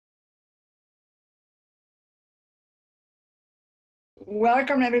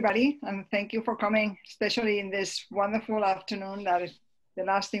Welcome everybody, and thank you for coming, especially in this wonderful afternoon. That is the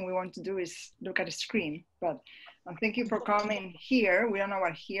last thing we want to do is look at a screen, but thank you for coming here. We don't know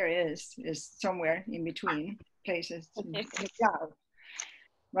what here is somewhere in between places in the cloud,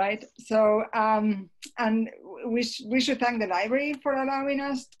 right? So, and we should thank the library for allowing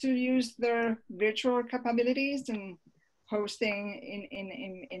us to use their virtual capabilities and hosting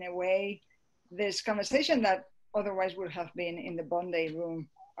in a way this conversation that otherwise would have been in the Bondi room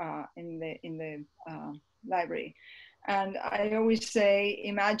in the library. And I always say,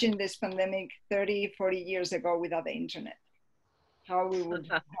 imagine this pandemic 30, 40 years ago without the internet, how we would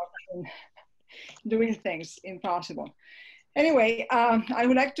have been doing things impossible. Anyway, I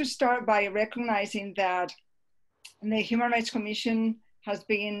would like to start by recognizing that the Human Rights Commission has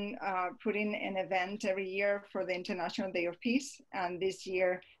been putting an event every year for the International Day of Peace. And this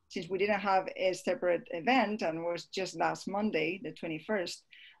year, since we didn't have a separate event and was just last Monday, the 21st,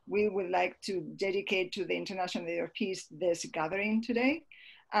 we would like to dedicate to the International Day of Peace this gathering today.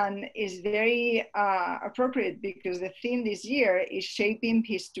 And it's very appropriate because the theme this year is shaping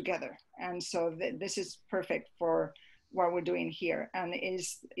peace together. And so this is perfect for what we're doing here. And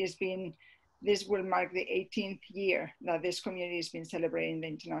this will mark the 18th year that this community has been celebrating the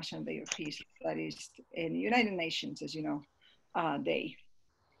International Day of Peace. That is in the United Nations, as you know, day.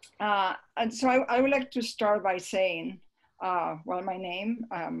 And so I would like to start by saying, well, my name,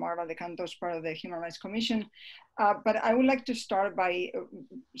 Marva de Cantos, part of the Human Rights Commission, but I would like to start by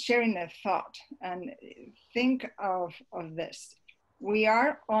sharing a thought and think of this. We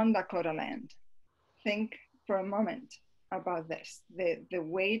are on Dakota land. Think for a moment about this, the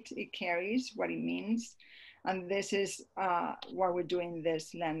weight it carries, what it means. And this is why we're doing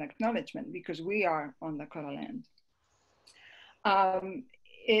this land acknowledgement, because we are on Dakota land.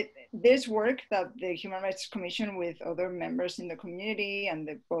 This work that the Human Rights Commission with other members in the community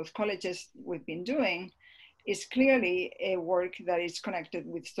and both colleges we've been doing is clearly a work that is connected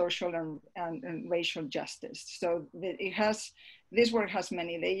with social and racial justice. So this work has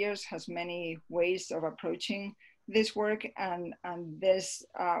many layers, has many ways of approaching this work, and this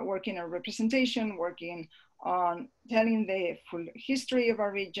working on representation, working on telling the full history of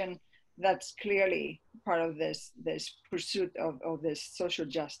our region, that's clearly part of this pursuit of this social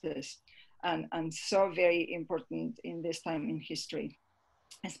justice, and so very important in this time in history,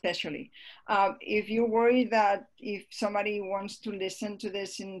 especially. If you worry that if somebody wants to listen to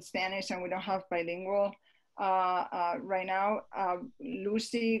this in Spanish and we don't have bilingual right now,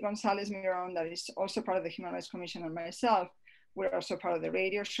 Lucy Gonzalez Miron, that is also part of the Human Rights Commission, and myself, we're also part of the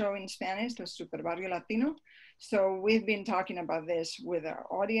radio show in Spanish, the Super Barrio Latino. So we've been talking about this with our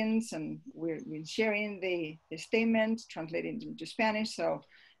audience, and we've been sharing the statement, translating into Spanish. So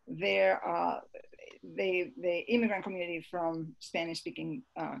the immigrant community from Spanish-speaking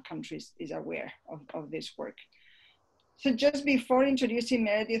countries is aware of this work. So just before introducing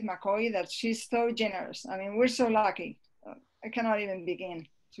Meredith McCoy, that she's so generous. I mean, we're so lucky. I cannot even begin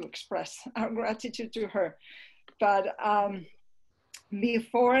to express our gratitude to her. But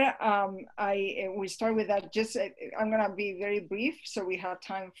before we start with that, I'm gonna be very brief so we have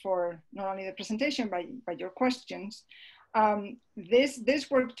time for not only the presentation, but your questions.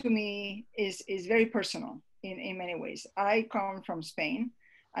 This work to me is very personal in many ways. I come from Spain.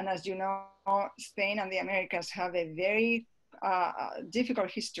 And as you know, Spain and the Americas have a very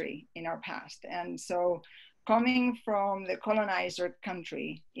difficult history in our past. And so coming from the colonizer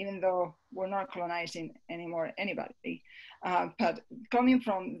country, even though we're not colonizing anymore anybody, but coming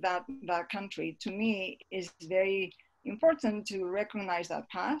from that country, to me, is very important to recognize that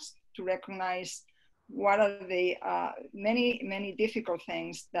past, to recognize what are the many difficult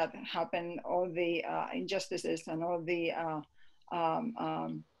things that happen, all the injustices and all the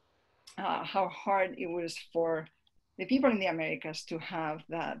how hard it was for the people in the Americas to have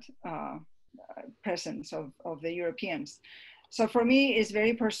that presence of the Europeans. So for me, it's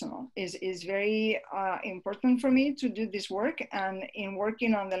very personal. It's very important for me to do this work. And in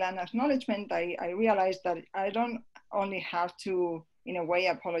working on the land acknowledgement, I realized that I don't only have to, in a way,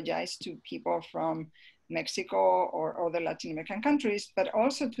 apologize to people from Mexico or other Latin American countries, but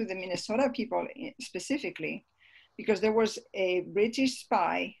also to the Minnesota people specifically, because there was a British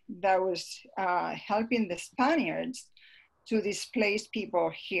spy that was helping the Spaniards to displace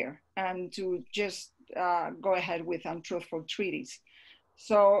people here and to just go ahead with untruthful treaties.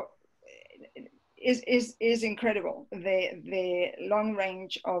 So is incredible, the long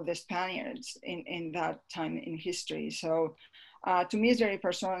range of the Spaniards in that time in history. So to me, it's very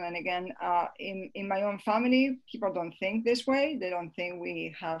personal. And again, in my own family, people don't think this way. They don't think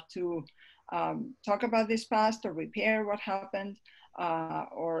we have to talk about this past or repair what happened,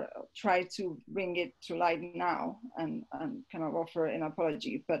 or try to bring it to light now and kind of offer an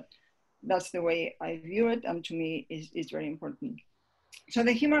apology. But that's the way I view it, and to me is very important. So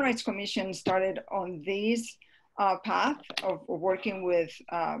the Human Rights Commission started on this path of working with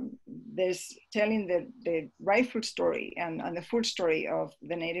this, telling the rightful story and the full story of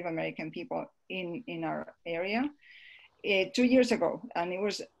the Native American people in our area 2 years ago. And it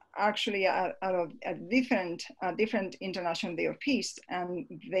was actually out of a different International Day of Peace. And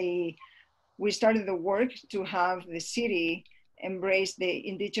we started the work to have the city embrace the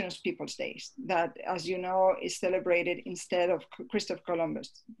Indigenous Peoples Days that, as you know, is celebrated instead of Christopher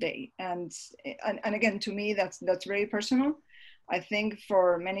Columbus Day. And again, to me, that's very personal. I think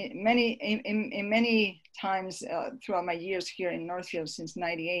for many times throughout my years here in Northfield since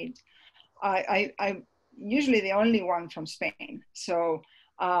 '98, I'm usually the only one from Spain. So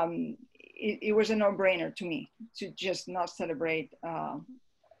it was a no-brainer to me to just not celebrate a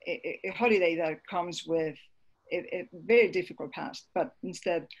holiday that comes with a very difficult past, but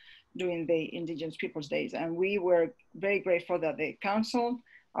instead doing the Indigenous Peoples Days. And we were very grateful that the council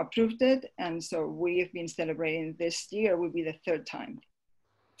approved it. And so we've been celebrating this year, will be the third time.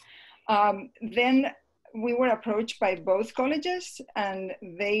 Then we were approached by both colleges, and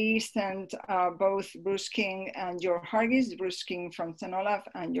they sent both Bruce King and George Hargis, Bruce King from St. Olaf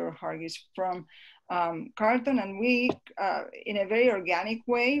and George Hargis from Carleton. And we, in a very organic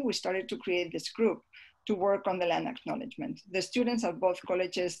way, we started to create this group to work on the land acknowledgement. The students at both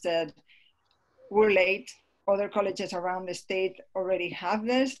colleges said, we're late. Other colleges around the state already have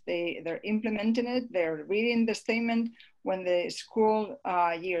this. They're implementing it. They're reading the statement. When the school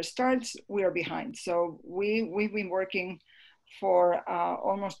year starts, we are behind. So we've been working for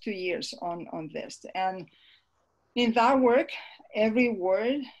almost 2 years on this. And in that work, every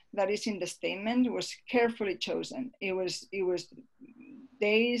word that is in the statement was carefully chosen. It was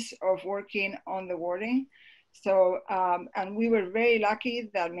days of working on the wording. So, and we were very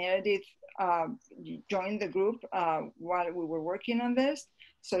lucky that Meredith joined the group while we were working on this.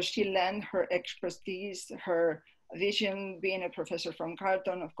 So she lent her expertise, her vision, being a professor from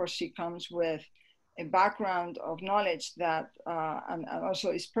Carleton. Of course, she comes with a background of knowledge that, and also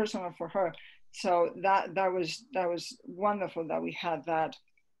is personal for her. So that was wonderful that we had that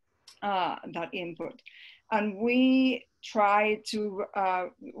input. And we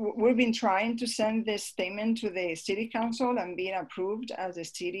we've been trying to send this statement to the city council and being approved as a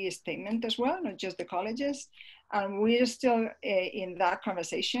city statement as well, not just the colleges. And we're still in that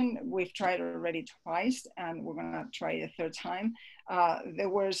conversation. We've tried already twice, and we're gonna try a third time. There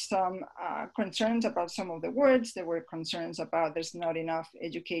were some concerns about some of the words. There were concerns about there's not enough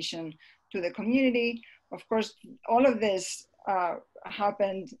education to the community. Of course, all of this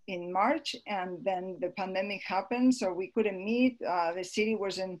happened in March, and then the pandemic happened, so we couldn't meet. The city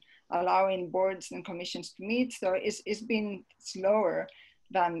wasn't allowing boards and commissions to meet, so it's been slower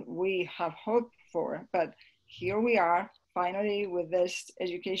than we have hoped for. But here we are, finally, with this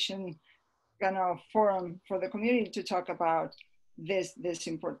education kind of forum for the community to talk about this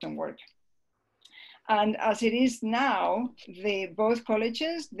important work. And as it is now, both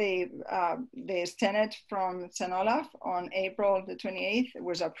colleges, the Senate from St. Olaf on April the 28th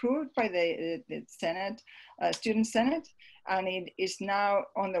was approved by the Senate, Student Senate, and it is now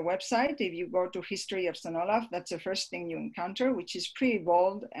on the website. If you go to History of St. Olaf, that's the first thing you encounter, which is pretty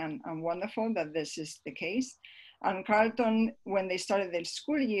bold and wonderful that this is the case. And Carleton, when they started their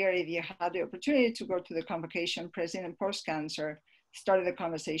school year, if you had the opportunity to go to the convocation, President Postcancer started the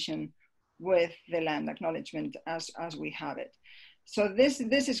conversation with the land acknowledgement as we have it. So this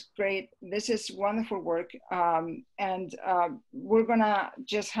is great. This is wonderful work. And we're gonna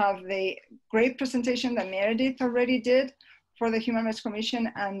just have the great presentation that Meredith already did for the Human Rights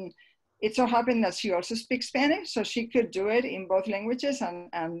Commission. And it so happened that she also speaks Spanish, so she could do it in both languages.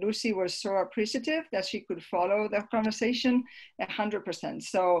 And Lucy was so appreciative that she could follow the conversation 100%.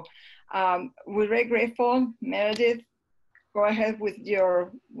 So we're very grateful. Meredith, go ahead with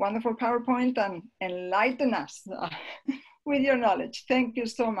your wonderful PowerPoint and enlighten us with your knowledge. Thank you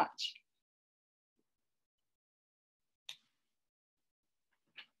so much.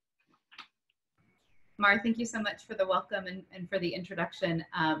 Mar, thank you so much for the welcome and for the introduction.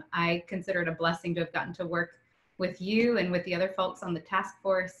 I consider it a blessing to have gotten to work with you and with the other folks on the task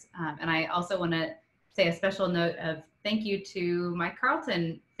force. And I also want to say a special note of thank you to my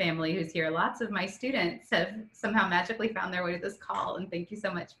Carleton family who's here. Lots of my students have somehow magically found their way to this call, and thank you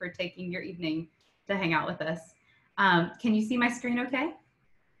so much for taking your evening to hang out with us. Can you see my screen okay?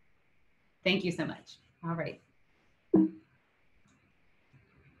 Thank you so much. All right.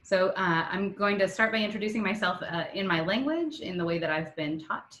 So I'm going to start by introducing myself in my language, in the way that I've been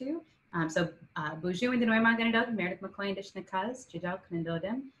taught to. Buju and Dinoy Maganidog, Meredith McCoy and Dishnakaz, Jidao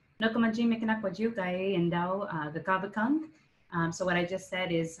Knindodem, Nokomaji Mikanak and Dao Gakavakung. So what I just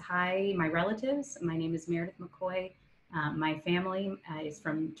said is, hi, my relatives. My name is Meredith McCoy. My family is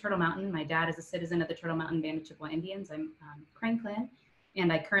from Turtle Mountain. My dad is a citizen of the Turtle Mountain Band of Chippewa Indians. I'm Crane Clan,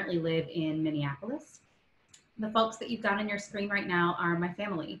 and I currently live in Minneapolis. The folks that you've got on your screen right now are my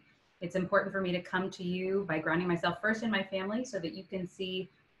family. It's important for me to come to you by grounding myself first in my family so that you can see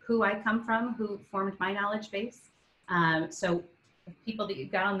who I come from, who formed my knowledge base. So the people that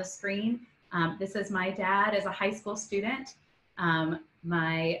you've got on the screen, this is my dad as a high school student.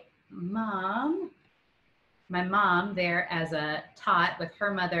 My mom there as a tot with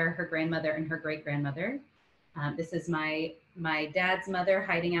her mother, her grandmother, and her great-grandmother. This is my dad's mother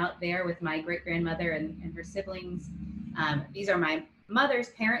hiding out there with my great-grandmother and her siblings. These are my mother's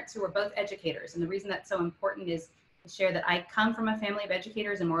parents, who are both educators. And the reason that's so important is to share that I come from a family of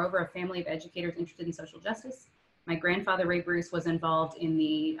educators, and moreover, a family of educators interested in social justice. My grandfather, Ray Bruce, was involved in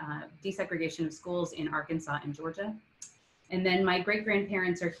the desegregation of schools in Arkansas and Georgia. And then my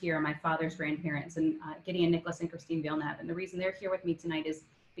great-grandparents are here, my father's grandparents, and Gideon, Nicholas, and Christine Villeneuve. And the reason they're here with me tonight is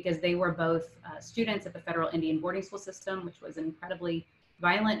because they were both students at the Federal Indian Boarding School System, which was an incredibly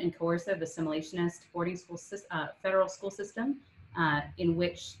violent and coercive assimilationist boarding school federal school system, in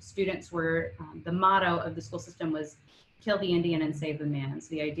which students were, the motto of the school system was kill the Indian and save the man. So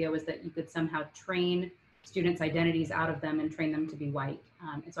the idea was that you could somehow train students' identities out of them and train them to be white.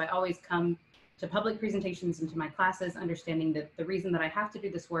 And so I always come to public presentations and to my classes understanding that the reason that I have to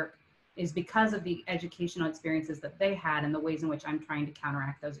do this work is because of the educational experiences that they had and the ways in which I'm trying to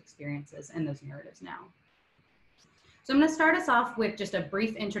counteract those experiences and those narratives now. So I'm going to start us off with just a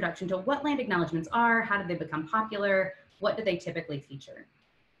brief introduction to what land acknowledgements are, how did they become popular, what do they typically feature?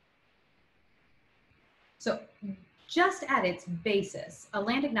 So just at its basis, a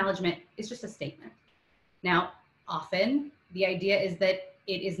land acknowledgement is just a statement. Now, often the idea is that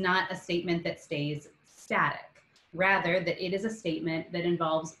it is not a statement that stays static. Rather, that it is a statement that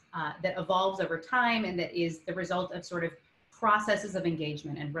involves, that evolves over time and that is the result of sort of processes of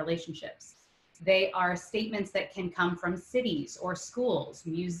engagement and relationships. They are statements that can come from cities or schools,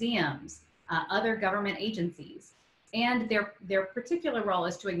 museums, other government agencies. And their particular role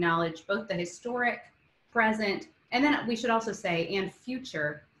is to acknowledge both the historic, present, and then we should also say, and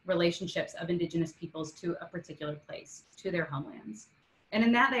future relationships of Indigenous peoples to a particular place, to their homelands. And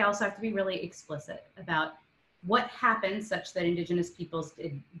in that, they also have to be really explicit about what happened such that Indigenous peoples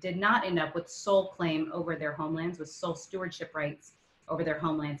did not end up with sole claim over their homelands, with sole stewardship rights over their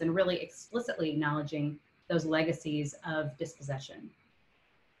homelands, and really explicitly acknowledging those legacies of dispossession.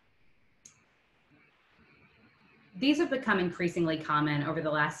 These have become increasingly common over the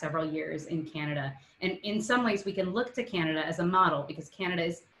last several years in Canada. And in some ways, we can look to Canada as a model because Canada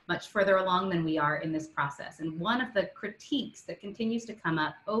is much further along than we are in this process. And one of the critiques that continues to come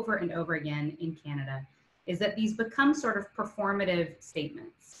up over and over again in Canada is that these become sort of performative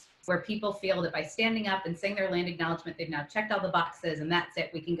statements where people feel that by standing up and saying their land acknowledgement, they've now checked all the boxes and that's it,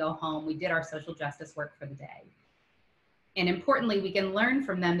 we can go home, we did our social justice work for the day. And importantly, we can learn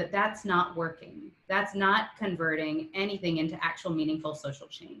from them that that's not working. That's not converting anything into actual meaningful social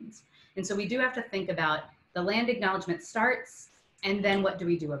change. And so we do have to think about the land acknowledgement starts, and then what do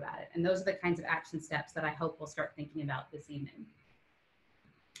we do about it? And those are the kinds of action steps that I hope we'll start thinking about this evening.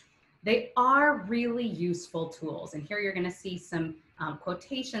 They are really useful tools. And here you're going to see some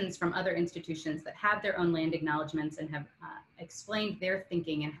quotations from other institutions that have their own land acknowledgements and have explained their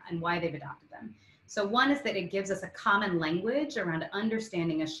thinking and why they've adopted them. So one is that it gives us a common language around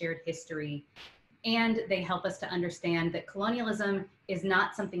understanding a shared history, and they help us to understand that colonialism is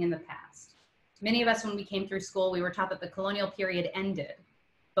not something in the past. Many of us, when we came through school, we were taught that the colonial period ended,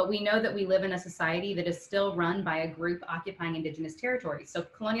 but we know that we live in a society that is still run by a group occupying Indigenous territories. So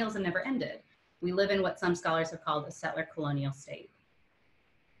colonialism never ended. We live in what some scholars have called a settler colonial state.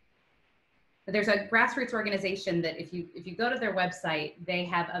 But there's a grassroots organization that if you go to their website, they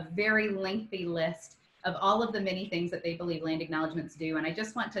have a very lengthy list of all of the many things that they believe land acknowledgements do. And I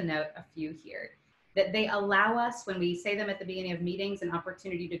just want to note a few here. That they allow us, when we say them at the beginning of meetings, an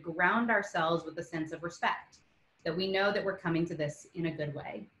opportunity to ground ourselves with a sense of respect, that we know that we're coming to this in a good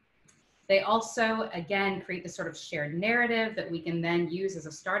way. They also, again, create this sort of shared narrative that we can then use as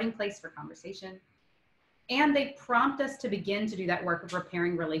a starting place for conversation. And they prompt us to begin to do that work of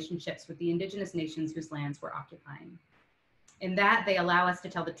repairing relationships with the Indigenous nations whose lands we're occupying. In that, they allow us to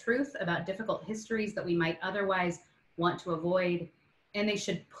tell the truth about difficult histories that we might otherwise want to avoid, and they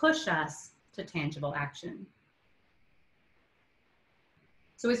should push us to tangible action.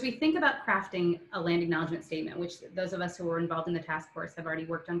 So as we think about crafting a land acknowledgement statement, which those of us who were involved in the task force have already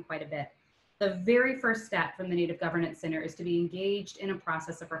worked on quite a bit, the very first step from the Native Governance Center is to be engaged in a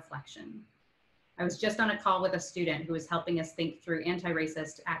process of reflection. I was just on a call with a student who was helping us think through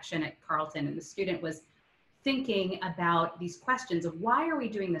anti-racist action at Carleton, and the student was thinking about these questions of why are we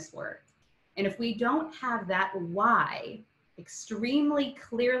doing this work? And if we don't have that why extremely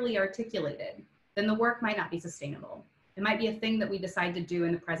clearly articulated, then the work might not be sustainable. It might be a thing that we decide to do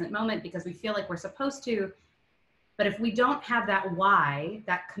in the present moment because we feel like we're supposed to, but if we don't have that why,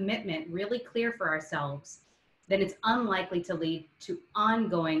 that commitment really clear for ourselves, then it's unlikely to lead to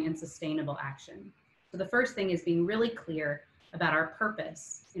ongoing and sustainable action. So the first thing is being really clear about our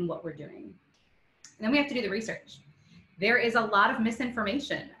purpose in what we're doing. And then we have to do the research. There is a lot of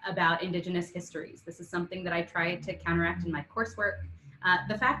misinformation about Indigenous histories. This is something that I try to counteract in my coursework.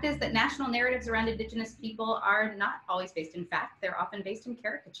 The fact is that national narratives around Indigenous people are not always based in fact, they're often based in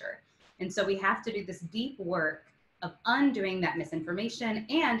caricature. And so we have to do this deep work of undoing that misinformation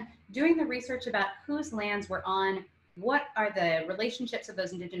and doing the research about whose lands we're on, what are the relationships of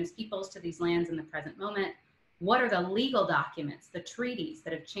those Indigenous peoples to these lands in the present moment, what are the legal documents, the treaties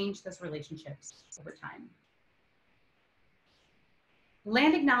that have changed those relationships over time.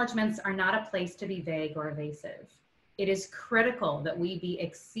 Land acknowledgements are not a place to be vague or evasive. It is critical that we be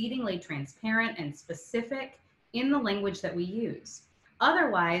exceedingly transparent and specific in the language that we use.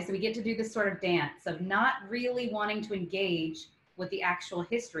 Otherwise, we get to do this sort of dance of not really wanting to engage with the actual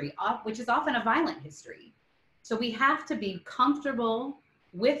history, which is often a violent history. So we have to be comfortable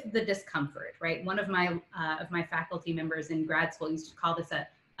with the discomfort, right? One of my faculty members in grad school used to call this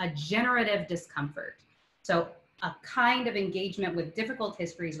a generative discomfort. So a kind of engagement with difficult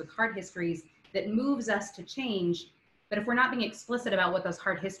histories, with hard histories that moves us to change. But if we're not being explicit about what those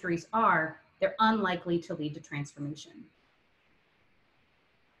hard histories are, they're unlikely to lead to transformation.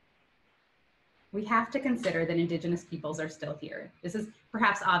 We have to consider that Indigenous peoples are still here. This is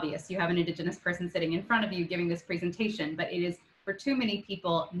perhaps obvious. You have an Indigenous person sitting in front of you giving this presentation, but it is for too many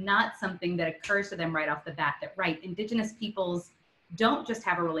people not something that occurs to them right off the bat that, right, Indigenous peoples don't just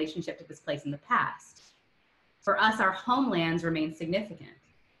have a relationship to this place in the past. For us, our homelands remain significant.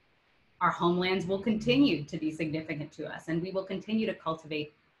 Our homelands will continue to be significant to us, and we will continue to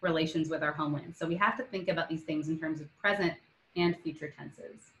cultivate relations with our homelands. So we have to think about these things in terms of present and future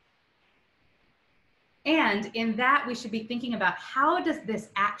tenses. And in that, we should be thinking about how does the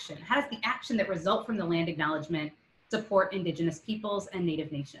action that result from the land acknowledgement support Indigenous peoples and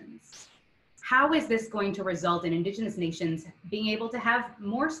Native nations? How is this going to result in Indigenous nations being able to have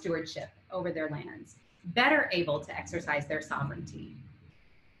more stewardship over their lands, better able to exercise their sovereignty?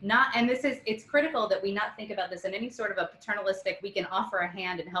 It's critical that we not think about this in any sort of a paternalistic, we can offer a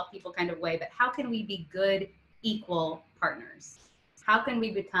hand and help people kind of way, but how can we be good, equal partners? How can we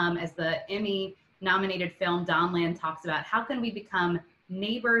become, as the Emmy-nominated film Dawnland talks about, how can we become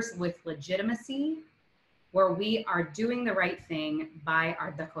neighbors with legitimacy where we are doing the right thing by our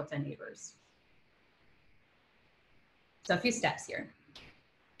Dakota neighbors? So a few steps here.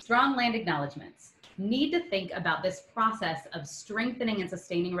 Strong land acknowledgements need to think about this process of strengthening and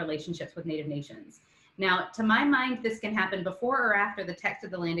sustaining relationships with Native nations. Now, to my mind, this can happen before or after the text of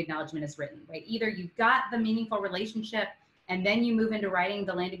the land acknowledgement is written, right? Either you've got the meaningful relationship and then you move into writing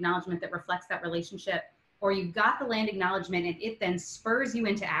the land acknowledgement that reflects that relationship, or you've got the land acknowledgement and it then spurs you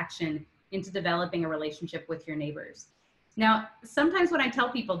into action, into developing a relationship with your neighbors. Now, sometimes when I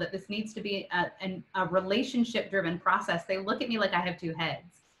tell people that this needs to be a relationship-driven process, they look at me like I have two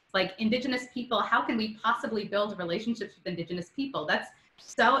heads. Like, Indigenous people, how can we possibly build relationships with Indigenous people? That's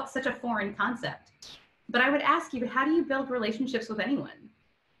such a foreign concept. But I would ask you, how do you build relationships with anyone?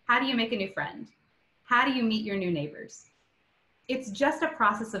 How do you make a new friend? How do you meet your new neighbors? It's just a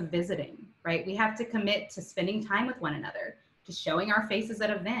process of visiting, right? We have to commit to spending time with one another, to showing our faces at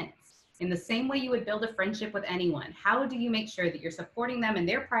events. In the same way you would build a friendship with anyone, how do you make sure that you're supporting them in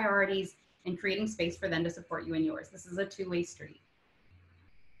their priorities and creating space for them to support you in yours? This is a two-way street.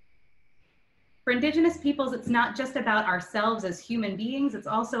 For Indigenous peoples, it's not just about ourselves as human beings, it's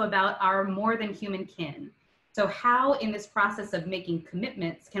also about our more than human kin. So how in this process of making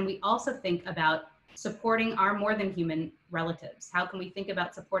commitments can we also think about supporting our more than human relatives? How can we think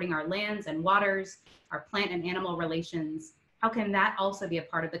about supporting our lands and waters, our plant and animal relations? How can that also be a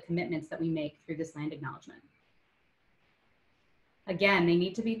part of the commitments that we make through this land acknowledgement? Again, they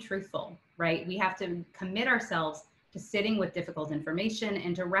need to be truthful, right? We have to commit ourselves to sitting with difficult information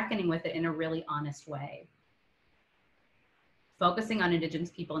and to reckoning with it in a really honest way. Focusing on Indigenous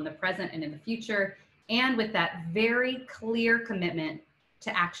people in the present and in the future, and with that very clear commitment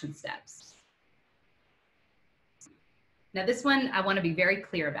to action steps. Now this one I want to be very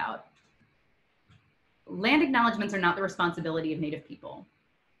clear about. Land acknowledgements are not the responsibility of Native people.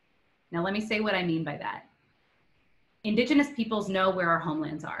 Now let me say what I mean by that. Indigenous peoples know where our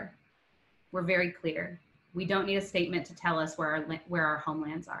homelands are. We're very clear. We don't need a statement to tell us where our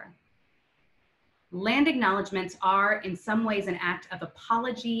homelands are. Land acknowledgements are in some ways an act of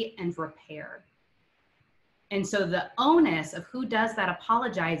apology and repair. And so the onus of who does that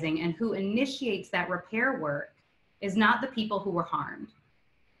apologizing and who initiates that repair work is not the people who were harmed.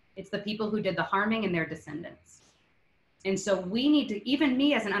 It's the people who did the harming and their descendants. And so we need to, even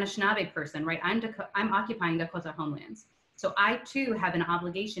me as an Anishinaabe person, right? I'm occupying Dakota homelands. So I too have an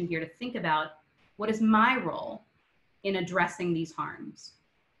obligation here to think about what is my role in addressing these harms.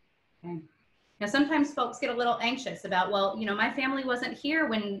 Okay. Now, sometimes folks get a little anxious about, well, you know, my family wasn't here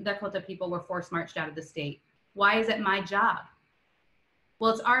when Dakota people were forced marched out of the state. Why is it my job?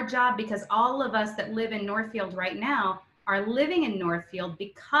 Well, it's our job because all of us that live in Northfield right now are living in Northfield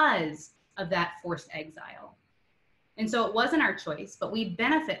because of that forced exile. And so it wasn't our choice, but we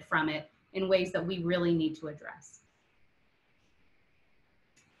benefit from it in ways that we really need to address.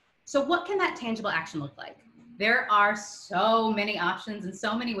 So what can that tangible action look like? There are so many options and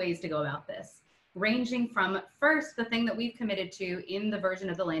so many ways to go about this, ranging from first, the thing that we've committed to in the version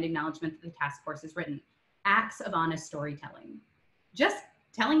of the land acknowledgement that the task force has written, acts of honest storytelling, just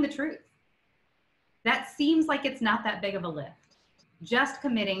telling the truth. That seems like it's not that big of a lift, just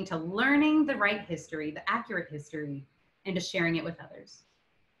committing to learning the right history, the accurate history, and to sharing it with others.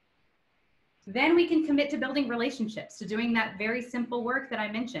 Then we can commit to building relationships, to doing that very simple work that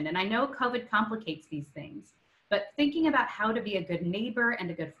I mentioned. And I know COVID complicates these things, but thinking about how to be a good neighbor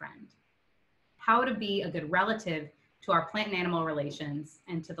and a good friend, how to be a good relative to our plant and animal relations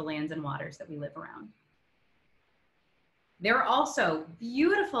and to the lands and waters that we live around. There are also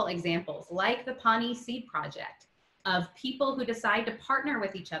beautiful examples like the Pawnee Seed Project of people who decide to partner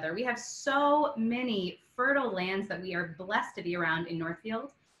with each other. We have so many fertile lands that we are blessed to be around in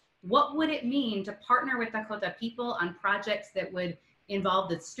Northfield. What would it mean to partner with Dakota people on projects that would involve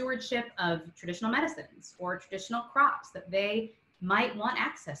the stewardship of traditional medicines or traditional crops that they might want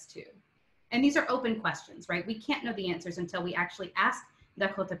access to? And these are open questions, right? We can't know the answers until we actually ask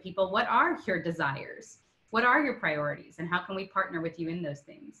Dakota people, what are your desires? What are your priorities? And how can we partner with you in those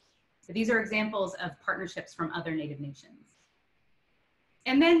things? So these are examples of partnerships from other Native nations.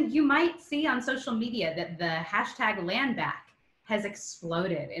 And then you might see on social media that the hashtag #landback has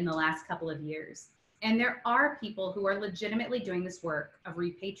exploded in the last couple of years. And there are people who are legitimately doing this work of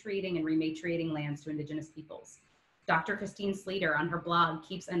repatriating and rematriating lands to Indigenous peoples. Dr. Christine Sleater on her blog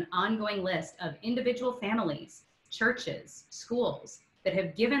keeps an ongoing list of individual families, churches, schools that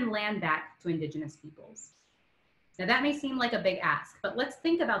have given land back to Indigenous peoples. Now that may seem like a big ask, but let's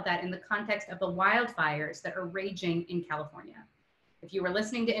think about that in the context of the wildfires that are raging in California. If you were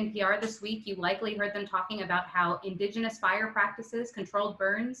listening to NPR this week, you likely heard them talking about how Indigenous fire practices, controlled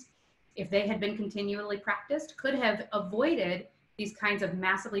burns, if they had been continually practiced, could have avoided these kinds of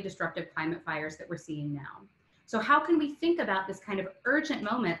massively destructive climate fires that we're seeing now. So how can we think about this kind of urgent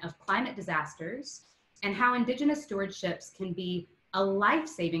moment of climate disasters and how Indigenous stewardships can be a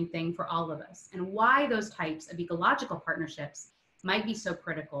life-saving thing for all of us, and why those types of ecological partnerships might be so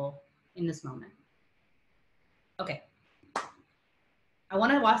critical in this moment? Okay. I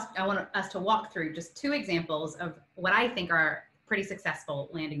want us to walk through just two examples of what I think are pretty successful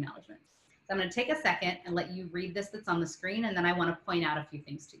land acknowledgements. So I'm going to take a second and let you read this that's on the screen, and then I want to point out a few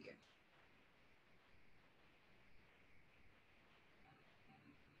things to you.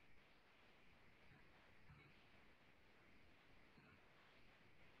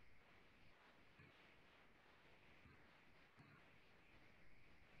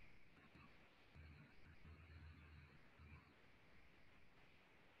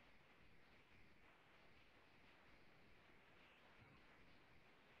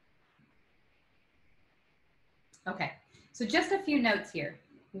 Okay, so just a few notes here.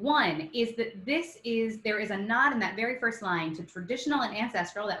 One is that there is a nod in that very first line to traditional and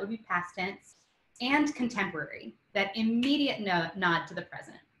ancestral, that would be past tense, and contemporary, that immediate nod to the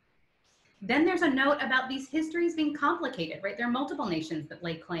present. Then there's a note about these histories being complicated, right? There are multiple nations that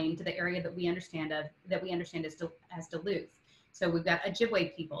lay claim to the area that we understand as Duluth. So we've got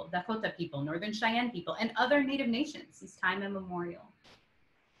Ojibwe people, Dakota people, Northern Cheyenne people, and other Native nations since time immemorial.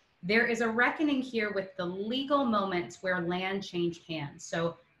 There is a reckoning here with the legal moments where land changed hands.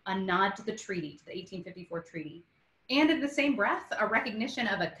 So a nod to the treaty, to the 1854 treaty. And in the same breath, a recognition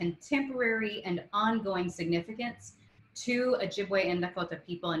of a contemporary and ongoing significance to Ojibwe and Dakota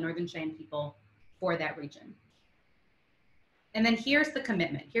people and Northern Cheyenne people for that region. And then here's the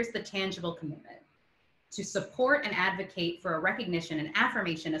commitment. Here's the tangible commitment. to support and advocate for a recognition and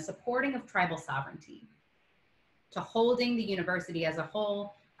affirmation, a supporting of tribal sovereignty, to holding the university as a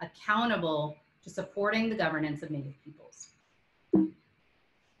whole accountable to supporting the governance of Native peoples.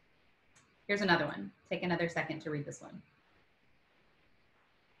 Here's another one. Take another second to read this one.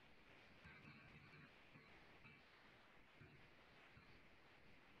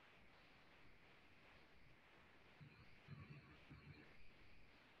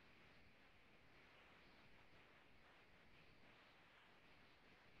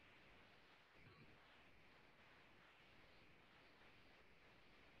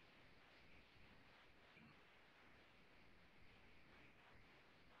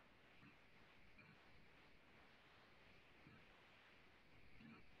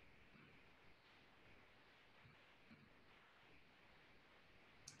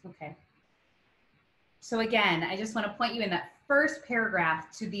 Okay. So again, I just want to point you in that first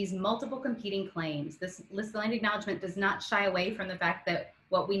paragraph to these multiple competing claims. This land acknowledgement does not shy away from the fact that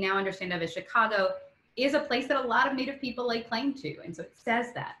what we now understand of as Chicago is a place that a lot of Native people lay claim to. And so it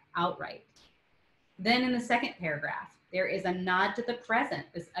says that outright. Then in the second paragraph, there is a nod to the present.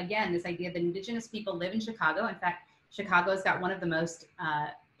 This, again, this idea that Indigenous people live in Chicago. In fact, Chicago has got one of the most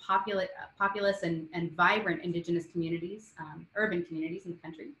populous and vibrant Indigenous communities, urban communities in the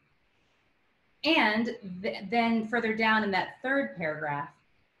country. And then further down in that third paragraph,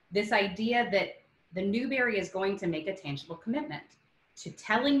 this idea that the Newberry is going to make a tangible commitment to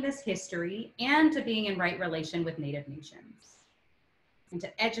telling this history and to being in right relation with Native nations, and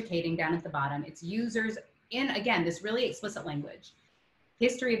to educating down at the bottom its users in, again, this really explicit language,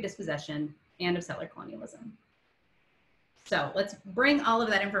 history of dispossession and of settler colonialism. So let's bring all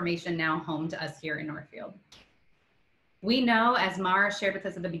of that information now home to us here in Northfield. We know, as Mara shared with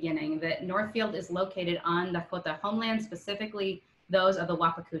us at the beginning, that Northfield is located on Dakota homeland, specifically those of the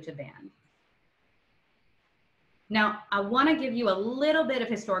Wapakuta Band. Now, I want to give you a little bit of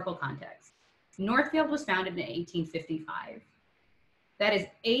historical context. Northfield was founded in 1855. That is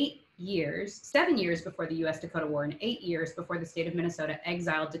 7 years before the US-Dakota War and 8 years before the state of Minnesota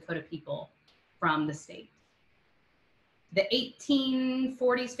exiled Dakota people from the state. The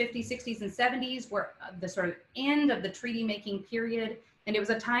 1840s, 50s, 60s, and 70s were the sort of end of the treaty making period. And it was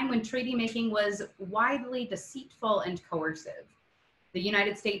a time when treaty making was widely deceitful and coercive. The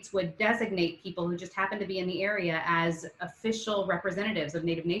United States would designate people who just happened to be in the area as official representatives of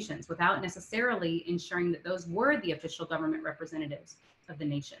Native nations without necessarily ensuring that those were the official government representatives of the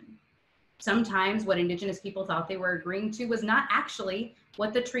nation. Sometimes what Indigenous people thought they were agreeing to was not actually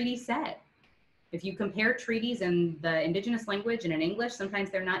what the treaty said. If you compare treaties in the Indigenous language and in English, sometimes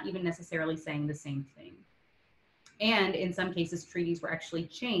they're not even necessarily saying the same thing. And in some cases, treaties were actually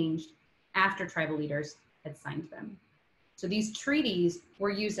changed after tribal leaders had signed them. So these treaties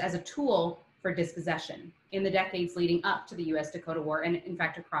were used as a tool for dispossession in the decades leading up to the US-Dakota War, and in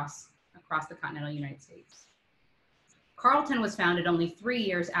fact, across the continental United States. Carleton was founded only 3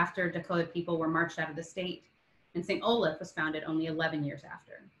 years after Dakota people were marched out of the state, and St. Olaf was founded only 11 years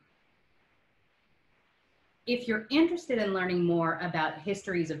after. If you're interested in learning more about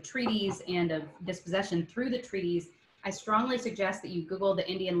histories of treaties and of dispossession through the treaties, I strongly suggest that you Google the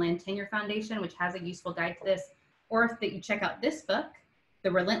Indian Land Tenure Foundation, which has a useful guide to this, or that you check out this book,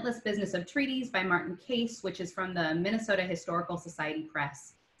 The Relentless Business of Treaties by Martin Case, which is from the Minnesota Historical Society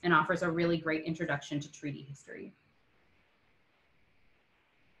Press and offers a really great introduction to treaty history.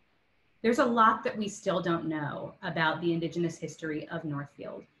 There's a lot that we still don't know about the Indigenous history of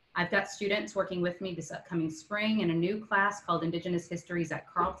Northfield. I've got students working with me this upcoming spring in a new class called Indigenous Histories at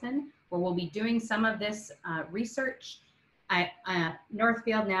Carleton, where we'll be doing some of this research.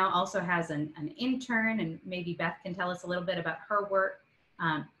 Northfield now also has an intern, and maybe Beth can tell us a little bit about her work.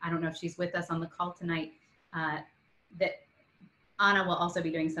 I don't know if she's with us on the call tonight. That Anna will also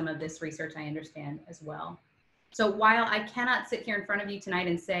be doing some of this research, I understand, as well. So while I cannot sit here in front of you tonight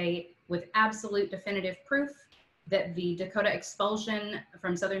and say with absolute definitive proof that the Dakota expulsion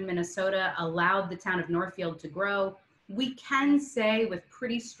from southern Minnesota allowed the town of Northfield to grow, we can say with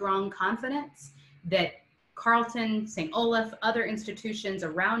pretty strong confidence that Carleton, St. Olaf, other institutions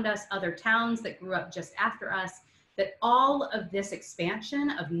around us, other towns that grew up just after us, that all of this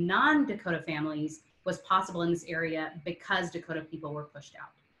expansion of non-Dakota families was possible in this area because Dakota people were pushed out.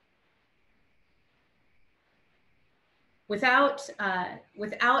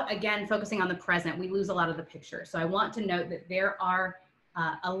 Without again focusing on the present, we lose a lot of the picture. So I want to note that there are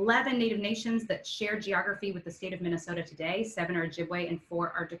 11 Native nations that share geography with the state of Minnesota today. 7 are Ojibwe and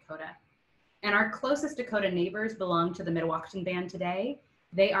 4 are Dakota. And our closest Dakota neighbors belong to the Mdewakanton Band today.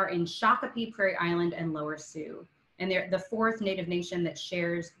 They are in Shakopee, Prairie Island, and Lower Sioux. And the fourth Native nation that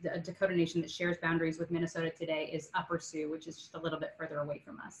shares, the Dakota nation that shares boundaries with Minnesota today is Upper Sioux, which is just a little bit further away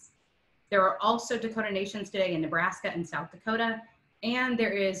from us. There are also Dakota nations today in Nebraska and South Dakota, and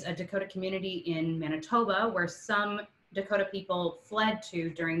there is a Dakota community in Manitoba where some Dakota people fled to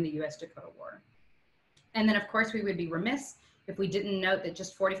during the US-Dakota War. And then of course we would be remiss if we didn't note that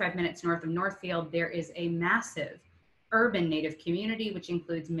just 45 minutes north of Northfield, there is a massive urban Native community, which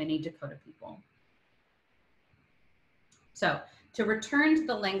includes many Dakota people. So to return to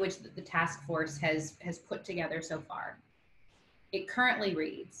the language that the task force has put together so far, it currently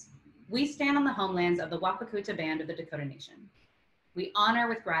reads, we stand on the homelands of the Wapakuta Band of the Dakota Nation. We honor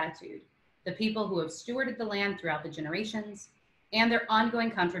with gratitude the people who have stewarded the land throughout the generations and their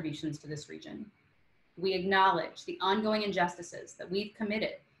ongoing contributions to this region. We acknowledge the ongoing injustices that we've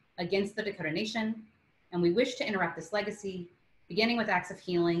committed against the Dakota Nation, and we wish to interrupt this legacy, beginning with acts of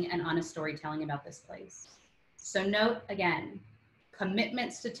healing and honest storytelling about this place. So note again,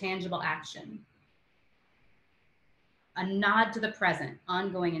 commitments to tangible action, a nod to the present,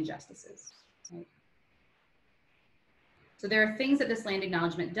 ongoing injustices. Right? So there are things that this land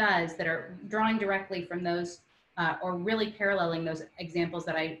acknowledgement does that are drawing directly from those or really paralleling those examples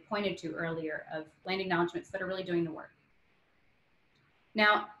that I pointed to earlier of land acknowledgements that are really doing the work.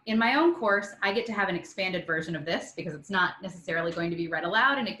 Now, in my own course, I get to have an expanded version of this because it's not necessarily going to be read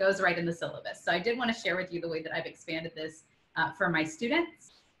aloud and it goes right in the syllabus. So I did want to share with you the way that I've expanded this for my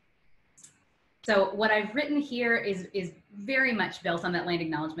students. So what I've written here is very much built on that land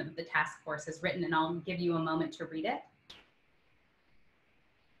acknowledgement that the task force has written, and I'll give you a moment to read it.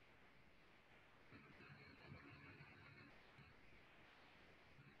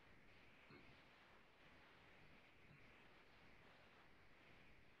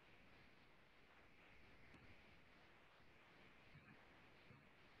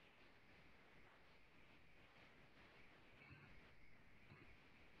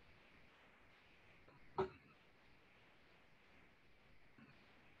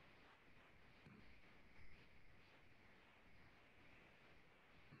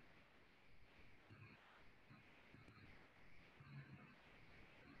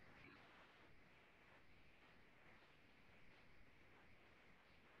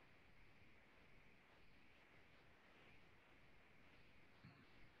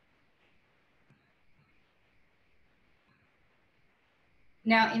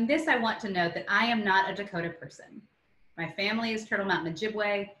 Now, in this, I want to note that I am not a Dakota person. My family is Turtle Mountain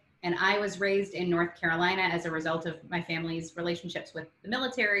Ojibwe, and I was raised in North Carolina as a result of my family's relationships with the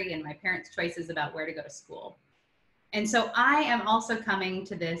military and my parents' choices about where to go to school. And so I am also coming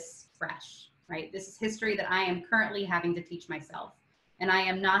to this fresh, right? This is history that I am currently having to teach myself, and I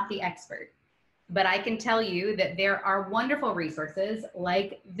am not the expert. But I can tell you that there are wonderful resources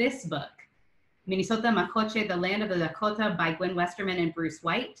like this book, Minnesota Makoche, The Land of the Dakota by Gwen Westerman and Bruce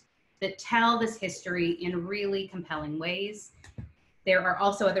White, that tell this history in really compelling ways. There are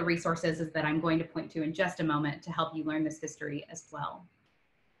also other resources that I'm going to point to in just a moment to help you learn this history as well.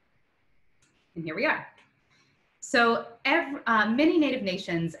 And here we are. So many Native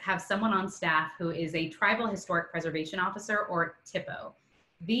nations have someone on staff who is a Tribal Historic Preservation Officer, or THPO.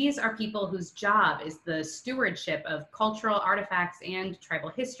 These are people whose job is the stewardship of cultural artifacts and tribal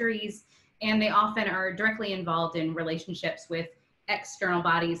histories, and they often are directly involved in relationships with external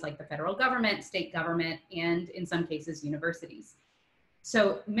bodies like the federal government, state government, and in some cases, universities.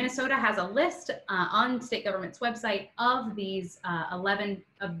 So Minnesota has a list on state government's website of these 11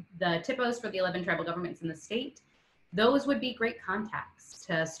 of the THPOs for the 11 tribal governments in the state. Those would be great contacts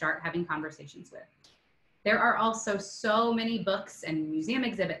to start having conversations with. There are also so many books and museum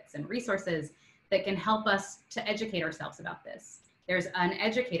exhibits and resources that can help us to educate ourselves about this. There's an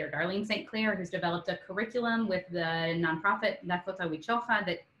educator, Darlene St. Clair, who's developed a curriculum with the nonprofit Dakota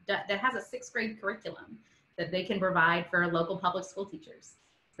Wichocha that has a 6th grade curriculum that they can provide for local public school teachers.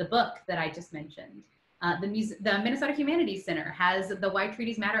 The book that I just mentioned. The Minnesota Humanities Center has the Why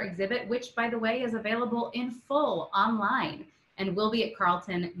Treaties Matter exhibit, which, by the way, is available in full online and will be at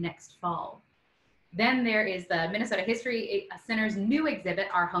Carleton next fall. Then there is the Minnesota History Center's new exhibit,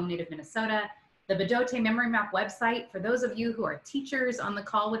 Our Home Native Minnesota. The Bedote Memory Map website, for those of you who are teachers on the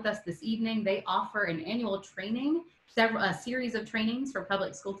call with us this evening, they offer an annual training, a series of trainings for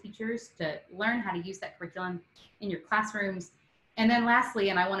public school teachers to learn how to use that curriculum in your classrooms. And then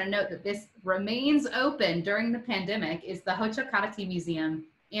lastly, and I want to note that this remains open during the pandemic, is the Hochokatati Museum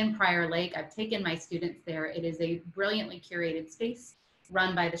in Prior Lake. I've taken my students there. It is a brilliantly curated space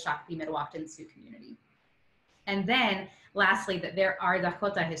run by the Shakopee Mdewakanton Sioux community. And then lastly, that there are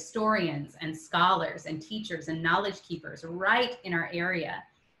Dakota historians and scholars and teachers and knowledge keepers right in our area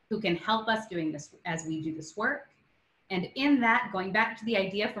who can help us doing this as we do this work. And in that, going back to the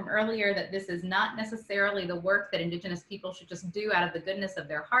idea from earlier that this is not necessarily the work that Indigenous people should just do out of the goodness of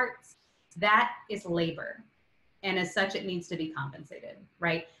their hearts, that is labor. And as such, it needs to be compensated,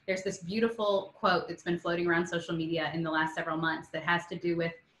 right? There's this beautiful quote that's been floating around social media in the last several months that has to do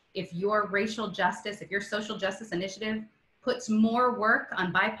with, if your racial justice, if your social justice initiative puts more work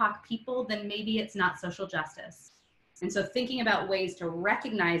on BIPOC people, then maybe it's not social justice. And so thinking about ways to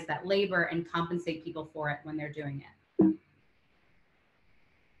recognize that labor and compensate people for it when they're doing it.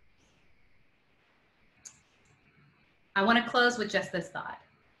 I want to close with just this thought.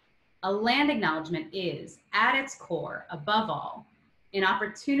 A land acknowledgement is, at its core, above all, an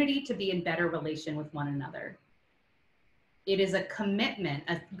opportunity to be in better relation with one another. It is a commitment,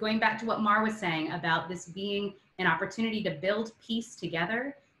 going back to what Mar was saying about this being an opportunity to build peace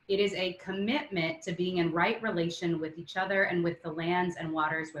together. It is a commitment to being in right relation with each other and with the lands and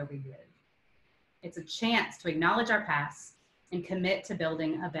waters where we live. It's a chance to acknowledge our past and commit to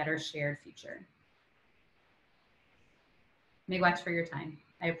building a better shared future. Miigwech for your time.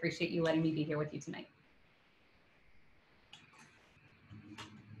 I appreciate you letting me be here with you tonight.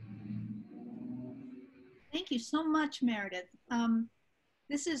 Thank you so much, Meredith.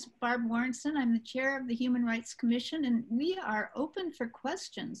 This is Barb Warrenson. I'm the chair of the Human Rights Commission, and we are open for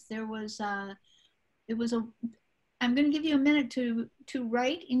questions. I'm going to give you a minute to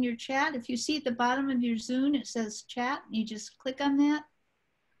write in your chat. If you see at the bottom of your Zoom, it says chat. You just click on that,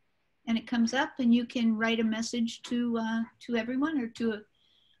 and it comes up, and you can write a message to everyone or to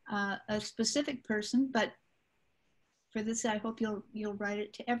a specific person. But for this, I hope you'll write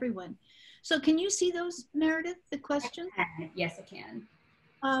it to everyone. So can you see those, Meredith, the questions? Yes, I can.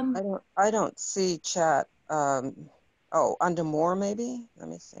 I don't see chat. Oh, under more maybe? Let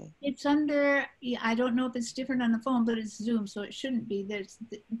me see. It's under, yeah, I don't know if it's different on the phone, but it's Zoom, so it shouldn't be. Do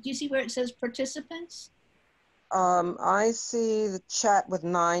you see where it says participants? I see the chat with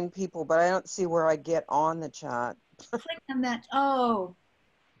 9 people, but I don't see where I get on the chat. Click on that. Oh,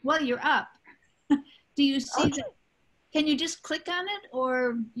 well, you're up. Do you see Okay. that? Can you just click on it,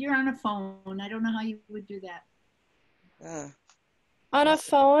 or you're on a phone? I don't know how you would do that. Yeah. On a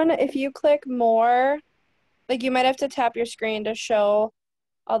phone, if you click more, like you might have to tap your screen to show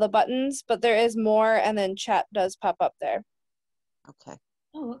all the buttons, but there is more, and then chat does pop up there. Okay.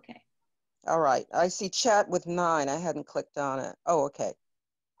 Oh, okay. All right. I see chat with 9. I hadn't clicked on it. Oh, okay.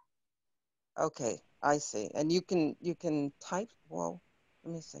 Okay, I see. And you can type. Whoa,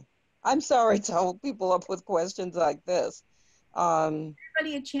 let me see. I'm sorry to hold people up with questions like this.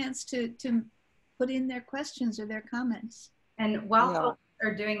 Everybody a chance to put in their questions or their comments. And while folks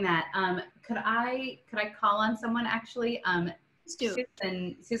are doing that, could I call on someone actually?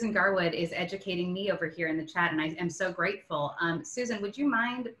 Susan Garwood is educating me over here in the chat, and I am so grateful. Susan, would you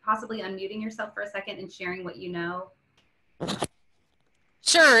mind possibly unmuting yourself for a second and sharing what you know?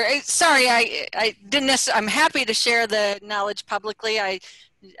 Sure. Sorry, I didn't necessarily, I'm happy to share the knowledge publicly. I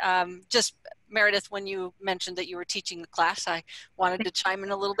just, Meredith, when you mentioned that you were teaching the class, I wanted to chime in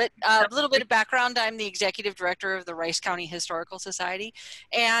a little bit. A little bit of background, I'm the executive director of the Rice County Historical Society.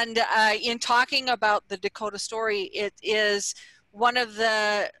 And in talking about the Dakota story, it is one of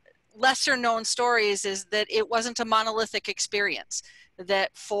the lesser known stories is that it wasn't a monolithic experience.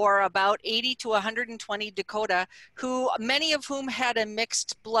 That for about 80 to 120 Dakota, who many of whom had a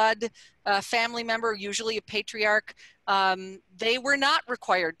mixed blood family member, usually a patriarch, they were not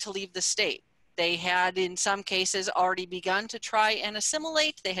required to leave the state. They had, in some cases, already begun to try and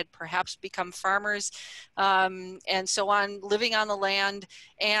assimilate. They had perhaps become farmers and so on, living on the land,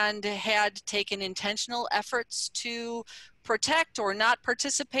 and had taken intentional efforts to protect or not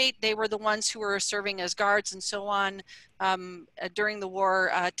participate. They were the ones who were serving as guards and so on. During the war,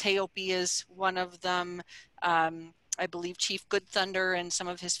 Teope is one of them. I believe Chief Good Thunder and some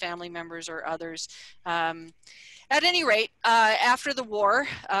of his family members or others. At any rate, after the war,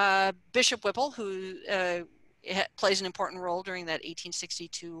 Bishop Whipple, who plays an important role during that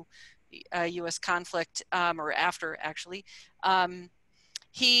 1862 U.S. conflict, or after actually,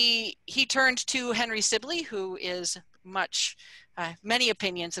 he turned to Henry Sibley, who is many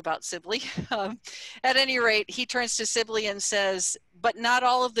opinions about Sibley. At any rate, he turns to Sibley and says, but not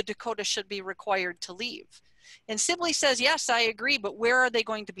all of the Dakota should be required to leave. And Sibley says, yes, I agree, but where are they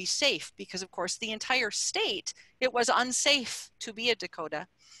going to be safe? Because of course, the entire state, it was unsafe to be a Dakota.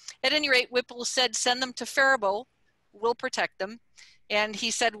 At any rate, Whipple said, send them to Faribault, we'll protect them. And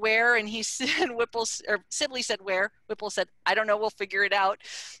he said, where? And he said, Sibley said, where? Whipple said, I don't know, we'll figure it out.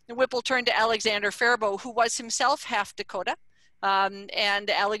 And Whipple turned to Alexander Faribault, who was himself half Dakota, And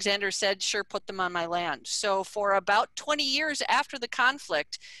Alexander said, sure, put them on my land. So for about 20 years after the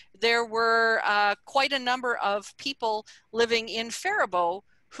conflict, there were quite a number of people living in Faribault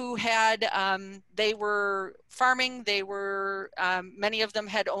who had, they were farming, they were, many of them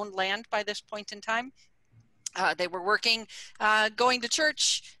had owned land by this point in time. They were working, going to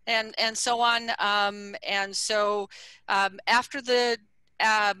church, and so on. And so after the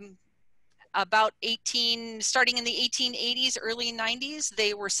starting in the 1880s, early 90s,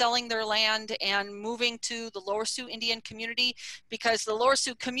 they were selling their land and moving to the Lower Sioux Indian community, because the Lower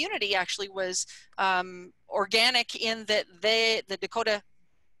Sioux community actually was organic in that the Dakota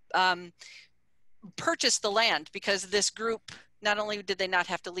purchased the land, because this group, not only did they not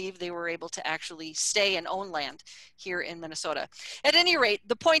have to leave, they were able to actually stay and own land here in Minnesota. At any rate,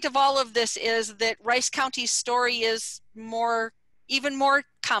 the point of all of this is that Rice County's story is even more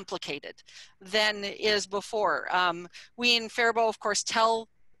complicated than is before. We in Faribault, of course, tell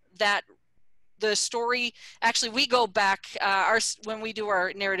that the story, actually we go back, when we do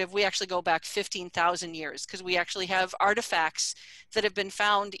our narrative, we actually go back 15,000 years, because we actually have artifacts that have been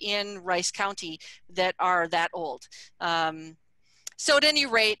found in Rice County that are that old. So at any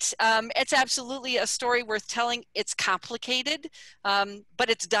rate, it's absolutely a story worth telling. It's complicated, but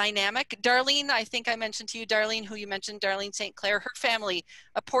it's dynamic. Darlene, I think I mentioned to you, Darlene, who you mentioned, Darlene St. Clair, her family,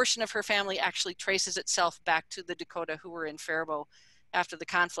 a portion of her family actually traces itself back to the Dakota who were in Faribault after the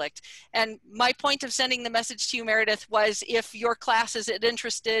conflict. And my point of sending the message to you, Meredith, was if your class is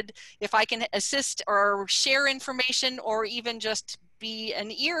interested, if I can assist or share information, or even just be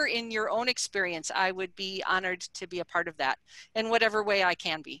an ear in your own experience, I would be honored to be a part of that in whatever way I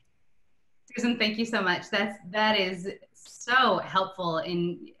can be. Susan, thank you so much. That is so helpful.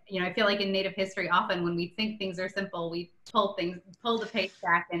 I feel like in Native history, often when we think things are simple, we pull the page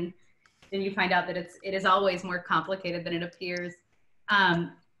back, and then you find out that it is always more complicated than it appears.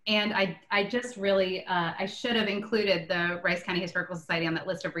 And I just really, I should have included the Rice County Historical Society on that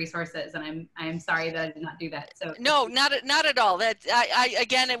list of resources, and I'm sorry that I did not do that. So no, not at all. That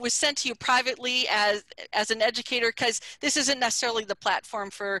again, it was sent to you privately as an educator, because this isn't necessarily the platform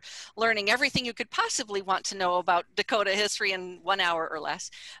for learning everything you could possibly want to know about Dakota history in 1 hour or less,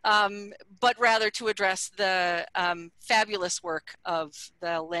 but rather to address the fabulous work of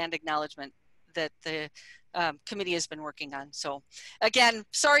the land acknowledgement that the committee has been working on. So again,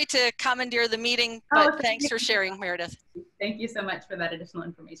 sorry to commandeer the meeting, but thanks for sharing, Meredith. Thank you so much for that additional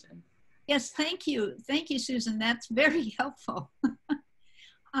information. Yes, thank you. Thank you, Susan. That's very helpful.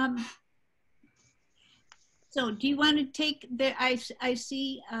 So do you want to take the, I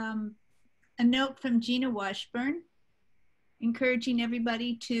see a note from Gina Washburn encouraging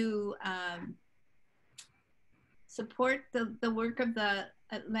everybody to support the work of the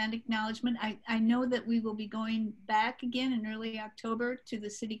land acknowledgement. I know that we will be going back again in early October to the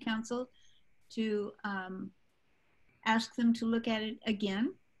City Council to ask them to look at it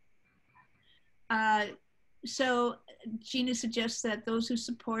again. So Gina suggests that those who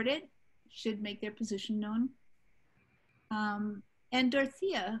support it should make their position known. And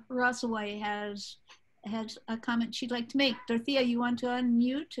Dorothea Rossaway has a comment she'd like to make. Dorothea, you want to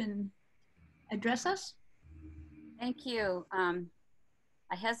unmute and address us? Thank you.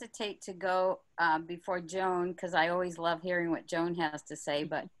 I hesitate to go before Joan, because I always love hearing what Joan has to say,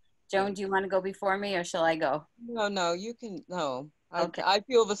 but Joan, do you want to go before me, or shall I go? No, you can, no. Okay. I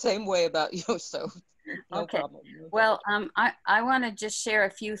feel the same way about you, so no okay. problem. Well, I want to just share a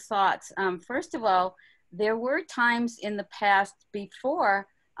few thoughts. First of all, there were times in the past before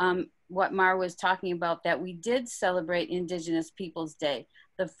what Mar was talking about that we did celebrate Indigenous Peoples Day.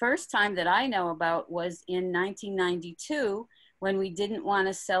 The first time that I know about was in 1992, when we didn't want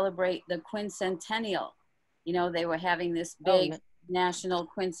to celebrate the quincentennial. You know, they were having this big national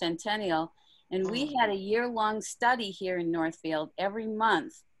quincentennial, and we had a year-long study here in Northfield every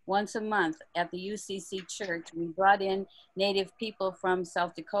month, once a month at the UCC church. We brought in Native people from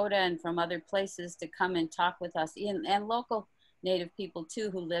South Dakota and from other places to come and talk with us, and local Native people too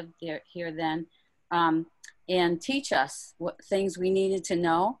who lived here then, and teach us what things we needed to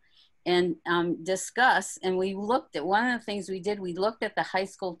know and discuss. And we looked at, one of the things we did, we looked at the high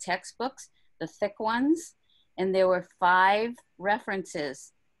school textbooks, the thick ones, and there were 5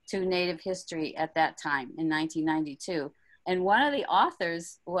 references to Native history at that time in 1992. And one of the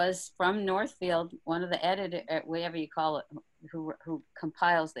authors was from Northfield, one of the editor, whatever you call it, who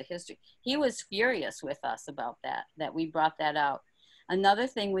compiles the history. He was furious with us about that we brought that out. Another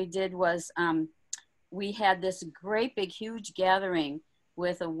thing we did was we had this great big huge gathering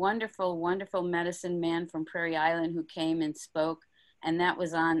with a wonderful, wonderful medicine man from Prairie Island who came and spoke and that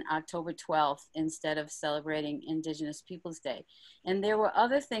was on October 12th instead of celebrating Indigenous Peoples Day. And there were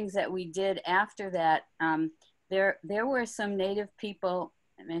other things that we did after that. There were some Native people.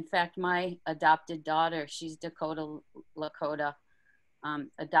 In fact, my adopted daughter, she's Dakota Lakota,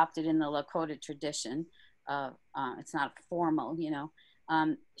 adopted in the Lakota tradition. It's not formal, you know.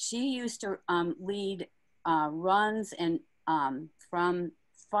 She used to lead runs and from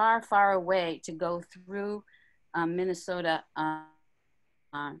far, far away to go through Minnesota,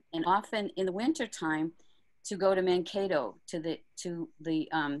 and often in the wintertime to go to Mankato to the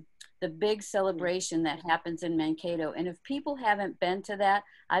big celebration that happens in Mankato. And if people haven't been to that,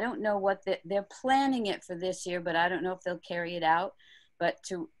 I don't know what they're planning it for this year, but I don't know if they'll carry it out. But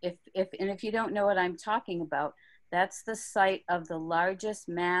if you don't know what I'm talking about, that's the site of the largest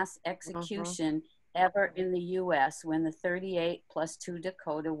mass execution ever in the U.S. when the 38 plus 2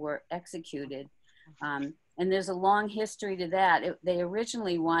 Dakota were executed. And there's a long history to that. They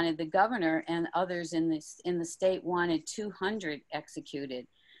originally wanted, the governor and others in the state wanted 200 executed,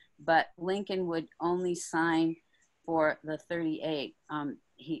 but Lincoln would only sign for the 38.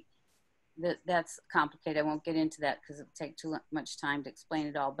 That's complicated. I won't get into that because it'll take too much time to explain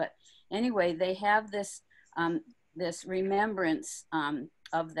it all. But anyway, they have this this remembrance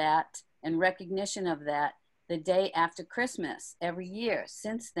of that and recognition of that the day after Christmas every year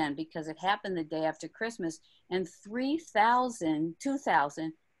since then, because it happened the day after Christmas, and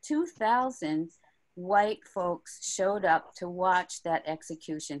 2,000 white folks showed up to watch that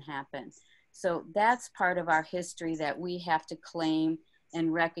execution happen. So that's part of our history that we have to claim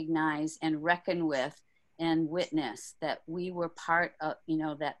and recognize and reckon with and witness, that we were part of, you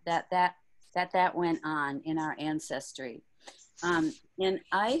know, that went on in our ancestry. And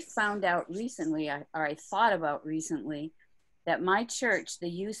I found out recently, or I thought about recently, that my church,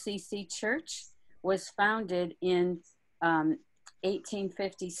 the UCC Church, was founded in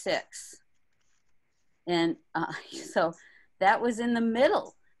 1856. And so that was in the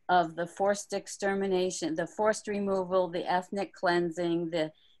middle of the forced extermination, the forced removal, the ethnic cleansing,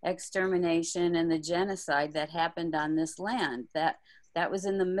 the extermination, and the genocide that happened on this land. That was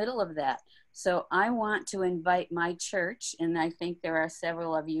in the middle of that. So I want to invite my church, and I think there are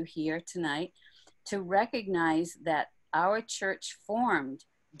several of you here tonight, to recognize that our church formed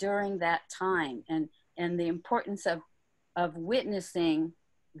during that time, and the importance of witnessing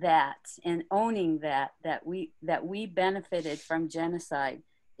that and owning that we benefited from genocide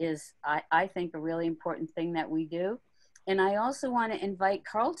is, I think, a really important thing that we do. And I also want to invite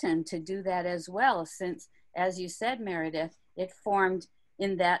Carlton to do that as well, since, as you said, Meredith, it formed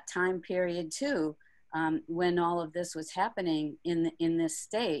in that time period too, when all of this was happening in this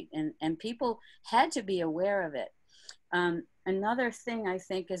state, and people had to be aware of it. Another thing I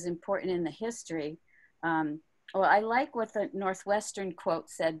think is important in the history, well, I like what the Northwestern quote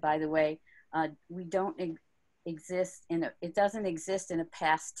said, by the way. We don't exist it doesn't exist in a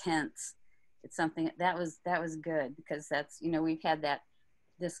past tense. It's something that was good, because that's, you know, we've had that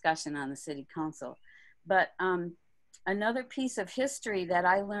discussion on the city council. But another piece of history that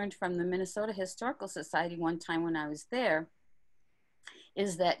I learned from the Minnesota Historical Society one time when I was there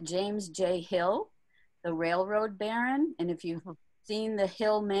is that James J. Hill, the railroad baron, and if you've seen the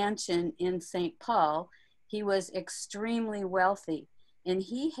Hill Mansion in St. Paul, he was extremely wealthy, and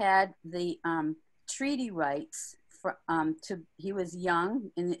he had the treaty rights for, he was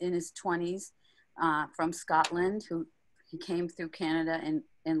young in his 20s, from Scotland, he came through Canada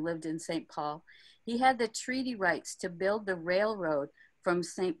and lived in St. Paul. He had the treaty rights to build the railroad from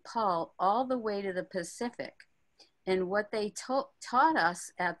St. Paul all the way to the Pacific. And what they taught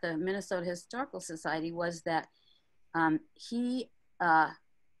us at the Minnesota Historical Society was that he had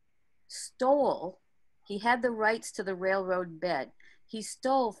the rights to the railroad bed. He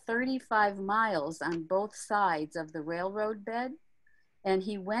stole 35 miles on both sides of the railroad bed, and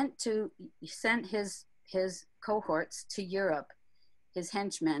he sent his cohorts to Europe, his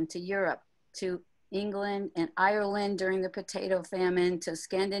henchmen to Europe, to England and Ireland during the potato famine, to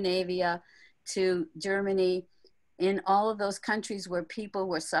Scandinavia, to Germany, in all of those countries where people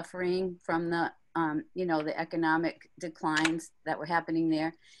were suffering from the, you know, the economic declines that were happening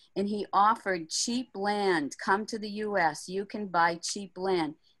there. And he offered cheap land. Come to the US, you can buy cheap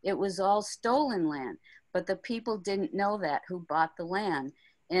land. It was all stolen land, but the people didn't know that, who bought the land.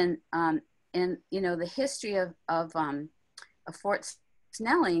 And you know, the history of Fort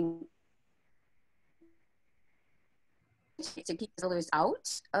Snelling, to keep settlers out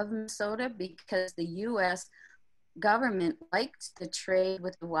of Minnesota, because the US government liked the trade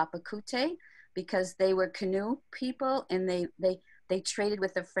with the Wapakute, because they were canoe people, and they traded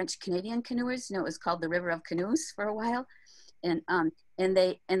with the French Canadian canoers. You know, it was called the River of Canoes for a while. and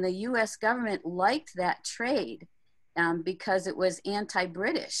the U.S. government liked that trade because it was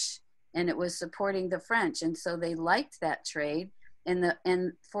anti-British and it was supporting the French, and so they liked that trade.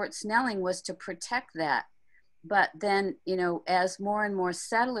 And Fort Snelling was to protect that. But then, you know, as more and more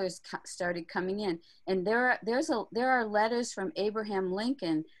settlers started coming in, and there are letters from Abraham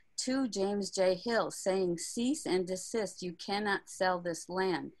Lincoln to James J. Hill saying, cease and desist, you cannot sell this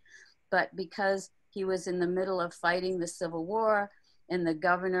land. But because he was in the middle of fighting the Civil War, and the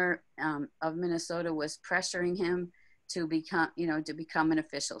governor of Minnesota was pressuring him to become an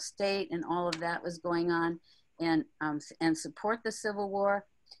official state, and all of that was going on, and support the Civil War,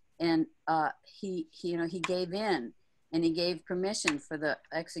 and he gave in, and he gave permission for the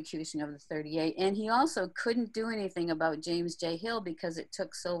execution of the 38. And he also couldn't do anything about James J. Hill because it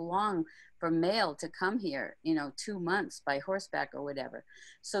took so long for mail to come here, 2 months by horseback or whatever.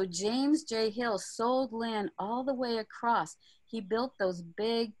 So James J. Hill sold land all the way across. He built those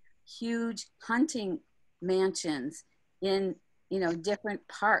big, huge hunting mansions in, different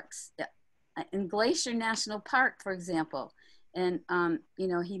parks, in Glacier National Park, for example. And,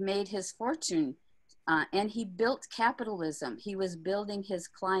 he made his fortune, and he built capitalism. He was building his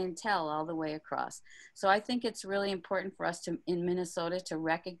clientele all the way across. So I think it's really important for us in Minnesota to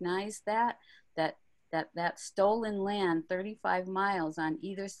recognize that stolen land 35 miles on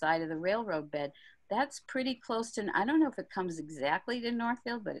either side of the railroad bed, that's pretty close to, I don't know if it comes exactly to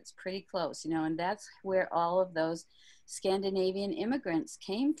Northfield, but it's pretty close, and that's where all of those Scandinavian immigrants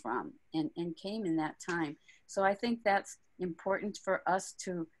came from and came in that time. So I think that's important for us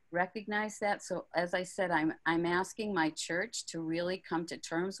to recognize that. So as I said, I'm asking my church to really come to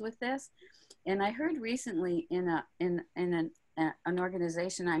terms with this. And I heard recently in an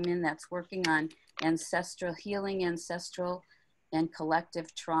organization I'm in that's working on ancestral healing, ancestral and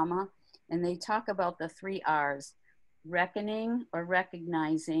collective trauma. And they talk about the 3 R's: reckoning or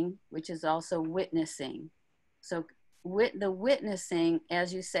recognizing, which is also witnessing. So the witnessing,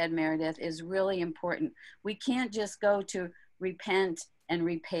 as you said, Meredith, is really important. We can't just go to repent and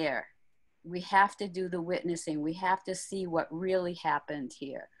repair. We have to do the witnessing. We have to see what really happened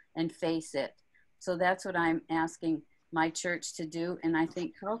here and face it. So that's what I'm asking my church to do. And I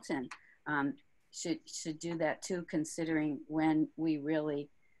think Carlton should do that too, considering when we really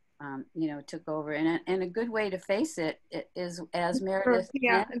took over. And a good way to face it is, as Meredith.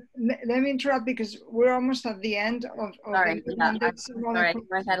 Yeah, let me interrupt because we're almost at the end of Sorry,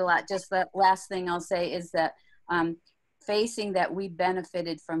 I had a lot. Just the last thing I'll say is that facing that we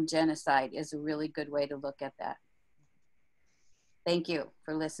benefited from genocide is a really good way to look at that. Thank you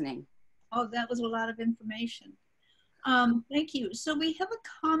for listening. Oh, that was a lot of information. Thank you. So we have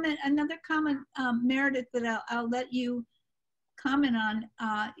a comment, another comment, Meredith, that I'll let you comment on,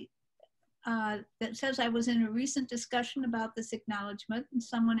 that says, I was in a recent discussion about this acknowledgement, and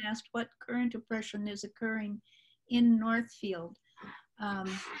someone asked what current oppression is occurring in Northfield.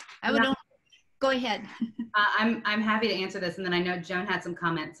 Go ahead. I'm happy to answer this, and then I know Joan had some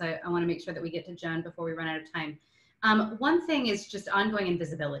comments, so I want to make sure that we get to Joan before we run out of time. One thing is just ongoing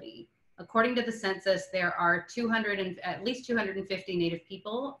invisibility. According to the census, there are at least 250 Native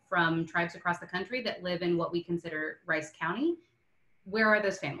people from tribes across the country that live in what we consider Rice County. Where are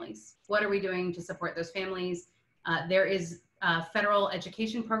those families? What are we doing to support those families? There is a federal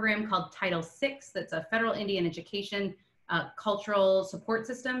education program called Title VI. That's a federal Indian education cultural support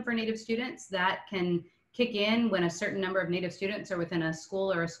system for Native students that can kick in when a certain number of Native students are within a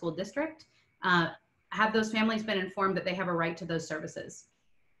school or a school district. Have those families been informed that they have a right to those services?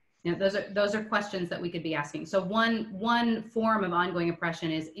 Those are questions that we could be asking. So one form of ongoing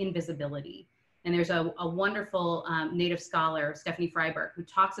oppression is invisibility. And there's a wonderful Native scholar, Stephanie Freiberg, who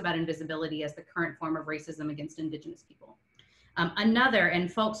talks about invisibility as the current form of racism against Indigenous people. Another,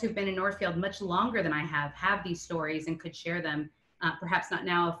 and folks who've been in Northfield much longer than I have these stories and could share them, perhaps not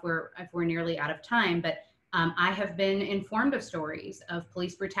now if we're nearly out of time, but I have been informed of stories of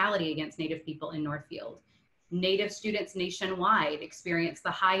police brutality against Native people in Northfield. Native students nationwide experience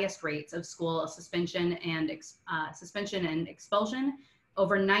the highest rates of school suspension and expulsion,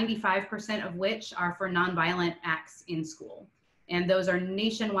 over 95% of which are for nonviolent acts in school. And those are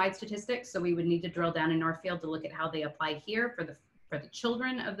nationwide statistics, so we would need to drill down in Northfield to look at how they apply here for the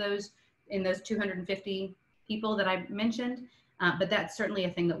children of those 250 people that I mentioned. But that's certainly a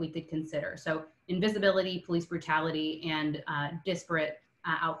thing that we could consider. So invisibility, police brutality, and disparate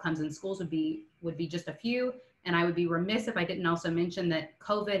outcomes in schools would be just a few. And I would be remiss if I didn't also mention that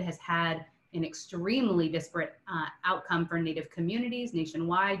COVID has had an extremely disparate outcome for Native communities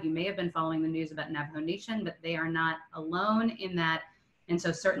nationwide. You may have been following the news about Navajo Nation, but they are not alone in that. And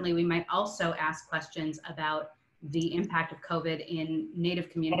so certainly we might also ask questions about the impact of COVID in Native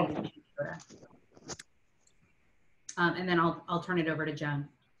communities in Minnesota. And then I'll turn it over to Joan.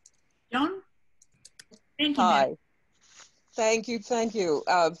 Joan? Thank you, Hi. Mary. Thank you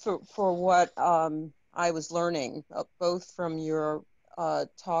for what I was learning, both from your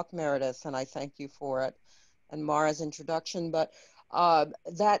talk, Meredith, and I thank you for it, and Mara's introduction. But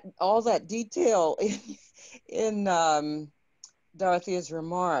that all that detail in Dorothea's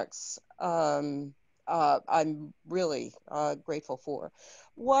remarks, I'm really grateful for.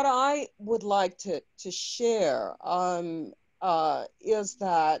 What I would like to share is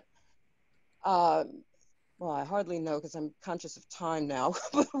that. Well, I hardly know because I'm conscious of time now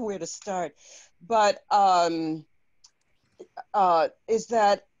where to start. But is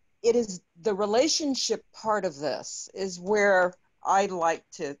that it is the relationship part of this is where I like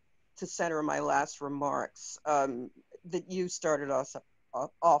to center my last remarks that you started us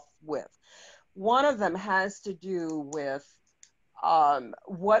off with. One of them has to do with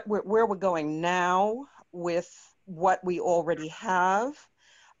where we're going now with what we already have.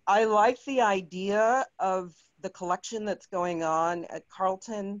 I like the idea of the collection that's going on at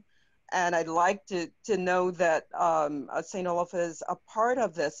Carleton, and I'd like to know that St. Olaf is a part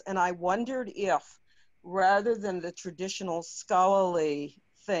of this. And I wondered if, rather than the traditional scholarly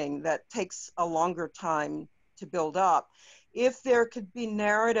thing that takes a longer time to build up, if there could be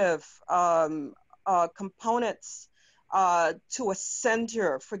narrative components to a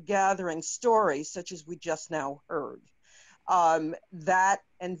center for gathering stories, such as we just now heard. That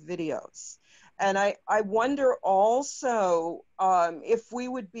and videos. And I wonder also if we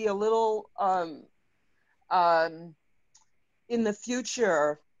would be a little in the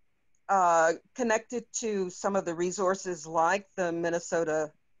future connected to some of the resources like the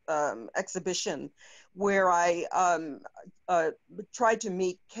Minnesota exhibition, where I tried to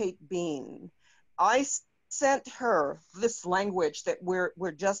meet Kate Bean. I sent her this language that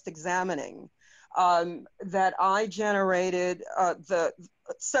we're just examining. That I generated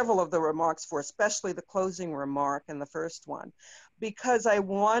several of the remarks for, especially the closing remark and the first one, because I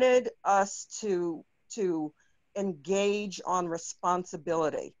wanted us to engage on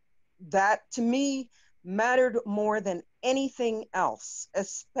responsibility. That to me mattered more than anything else,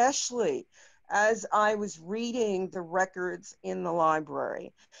 especially as I was reading the records in the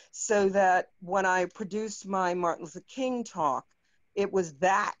library, so that when I produced my Martin Luther King talk, it was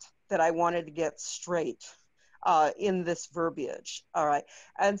that I wanted to get straight in this verbiage. All right.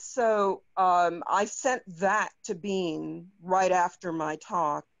 And so I sent that to Bean right after my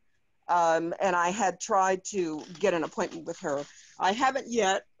talk. And I had tried to get an appointment with her. I haven't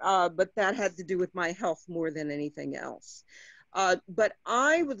yet, but that had to do with my health more than anything else. But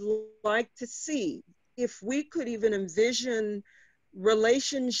I would like to see if we could even envision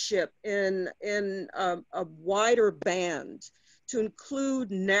relationship in a wider band, to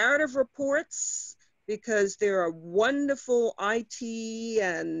include narrative reports, because there are wonderful IT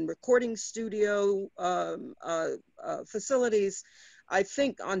and recording studio facilities, I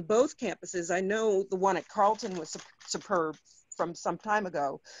think, on both campuses. I know the one at Carleton was superb from some time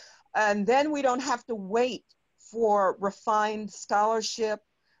ago. And then we don't have to wait for refined scholarship,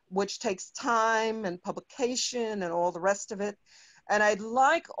 which takes time and publication and all the rest of it. And I'd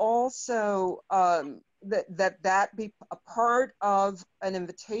like also that be a part of an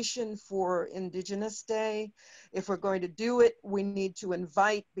invitation for Indigenous Day. If we're going to do it, we need to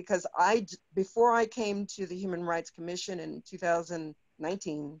invite, because before I came to the Human Rights Commission in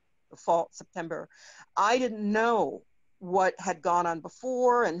 2019, the fall, September, I didn't know what had gone on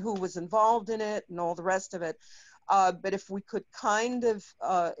before and who was involved in it and all the rest of it. But if we could kind of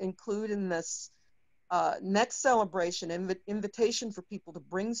include in this next celebration, invitation for people to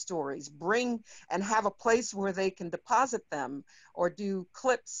bring stories, and have a place where they can deposit them, or do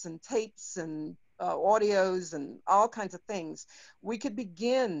clips and tapes and audios and all kinds of things, we could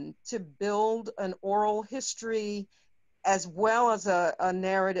begin to build an oral history as well as a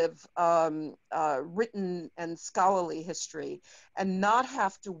narrative, written and scholarly history, and not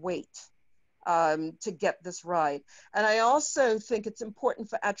have to wait to get this right. And I also think it's important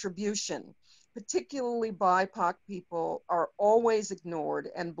for attribution. Particularly BIPOC people are always ignored,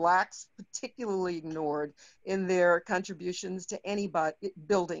 and Blacks particularly ignored in their contributions to any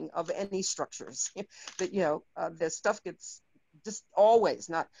building of any structures. That, their stuff gets just always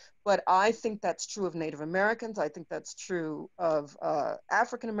not. But I think that's true of Native Americans. I think that's true of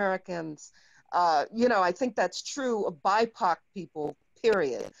African Americans. I think that's true of BIPOC people,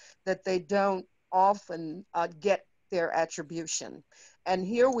 period, that they don't often get their attribution. And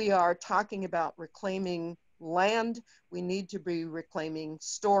here we are talking about reclaiming land. We need to be reclaiming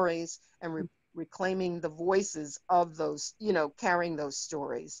stories and reclaiming the voices of those, you know, carrying those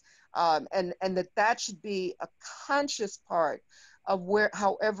stories. And that should be a conscious part of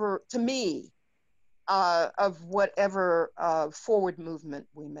however, to me, of whatever forward movement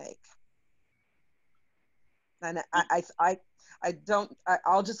we make. And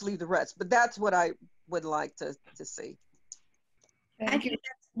I'll just leave the rest, but that's what I would like to see. I think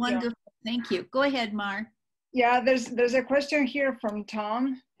that's wonderful. Yeah. Thank you. Go ahead, Mar. Yeah, there's a question here from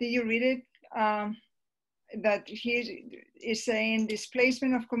Tom. Did you read it? That he is saying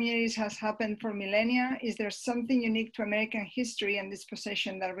displacement of communities has happened for millennia. Is there something unique to American history and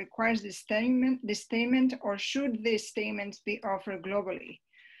dispossession that requires this statement, or should these statements be offered globally?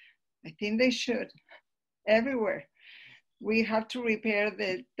 I think they should, everywhere. We have to repair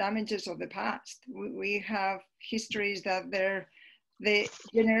the damages of the past. We have histories that the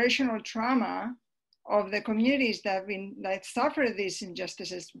generational trauma of the communities that suffered these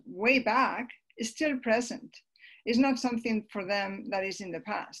injustices way back is still present. It's not something for them that is in the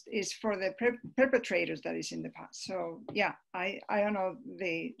past. It's for the perpetrators that is in the past. So yeah, I don't know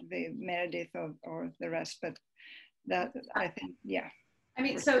the Meredith or the rest, but that I think, yeah. I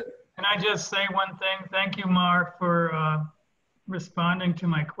mean, so. Can I just say one thing? Thank you, Mar, for responding to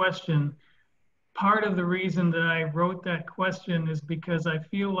my question. Part of the reason that I wrote that question is because I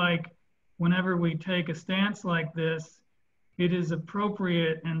feel like whenever we take a stance like this, it is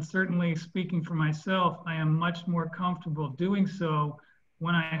appropriate, and certainly speaking for myself, I am much more comfortable doing so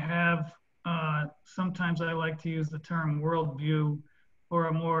when I have, sometimes I like to use the term worldview, or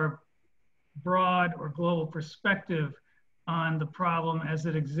a more broad or global perspective on the problem as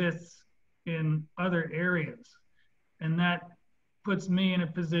it exists in other areas. And that puts me in a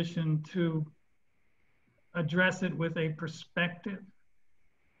position to address it with a perspective.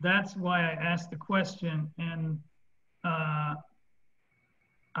 That's why I asked the question, and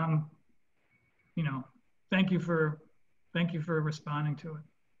you know, thank you for responding to it.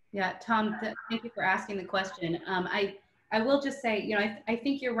 Yeah, Tom, thank you for asking the question. I will just say, you know, I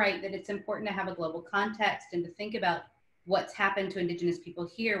think you're right that it's important to have a global context and to think about what's happened to Indigenous people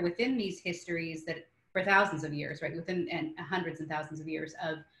here within these histories that for thousands of years, right, within and hundreds and thousands of years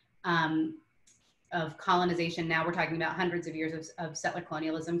of colonization. Now we're talking about hundreds of years of settler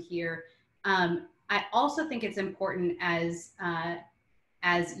colonialism here. I also think it's important as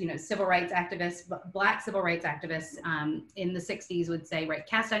you know, civil rights activists, Black civil rights activists in the 60s would say, right,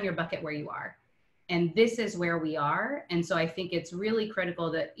 cast down your bucket where you are. And this is where we are. And so I think it's really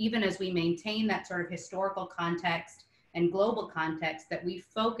critical that even as we maintain that sort of historical context and global context, that we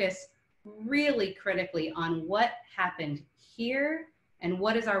focus really critically on what happened here and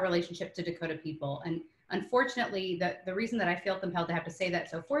what is our relationship to Dakota people. And unfortunately, the reason that I feel compelled to have to say that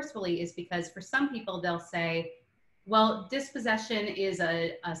so forcefully is because for some people, they'll say, well, dispossession is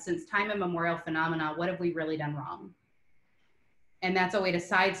a since time immemorial phenomena. What have we really done wrong? And that's a way to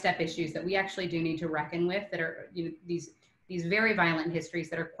sidestep issues that we actually do need to reckon with, that are, you know, these very violent histories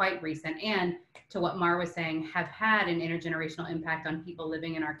that are quite recent, and to what Mar was saying, have had an intergenerational impact on people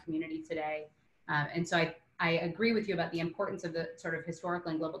living in our community today. And so I agree with you about the importance of the sort of historical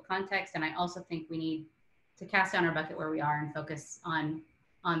and global context. And I also think we need to cast down our bucket where we are and focus on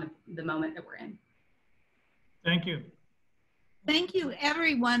the moment that we're in. Thank you. Thank you,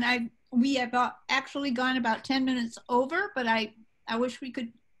 everyone. We have actually gone about 10 minutes over, but I wish we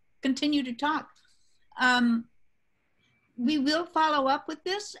could continue to talk. We will follow up with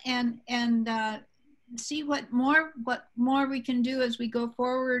this and see what more we can do as we go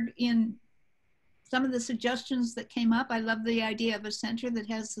forward in some of the suggestions that came up. I love the idea of a center that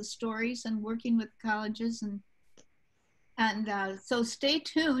has the stories and working with colleges, and so stay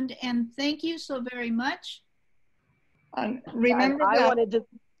tuned, and thank you so very much. Remember I wanted to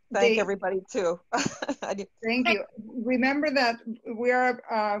thank everybody too. Thank you. Remember that we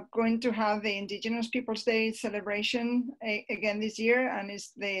are going to have the Indigenous Peoples Day celebration again this year, and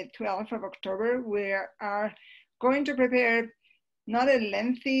it's the 12th of October. We are going to prepare not a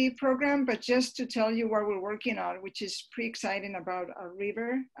lengthy program, but just to tell you what we're working on, which is pretty exciting, about a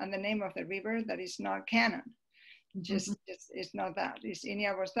river and the name of the river that is not Cannon. Just it's not that. It's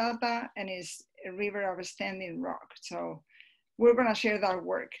Iñiagostata, and it's a river of a standing rock. So we're gonna share that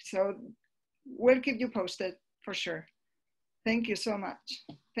work. So we'll keep you posted for sure. Thank you so much.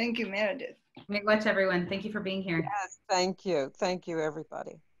 Thank you, Meredith. Miigwech, everyone. Thank you for being here. Yes, thank you. Thank you,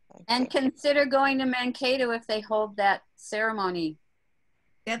 everybody. And consider going to Mankato if they hold that ceremony.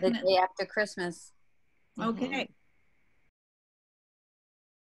 Definitely. The day after Christmas. Okay.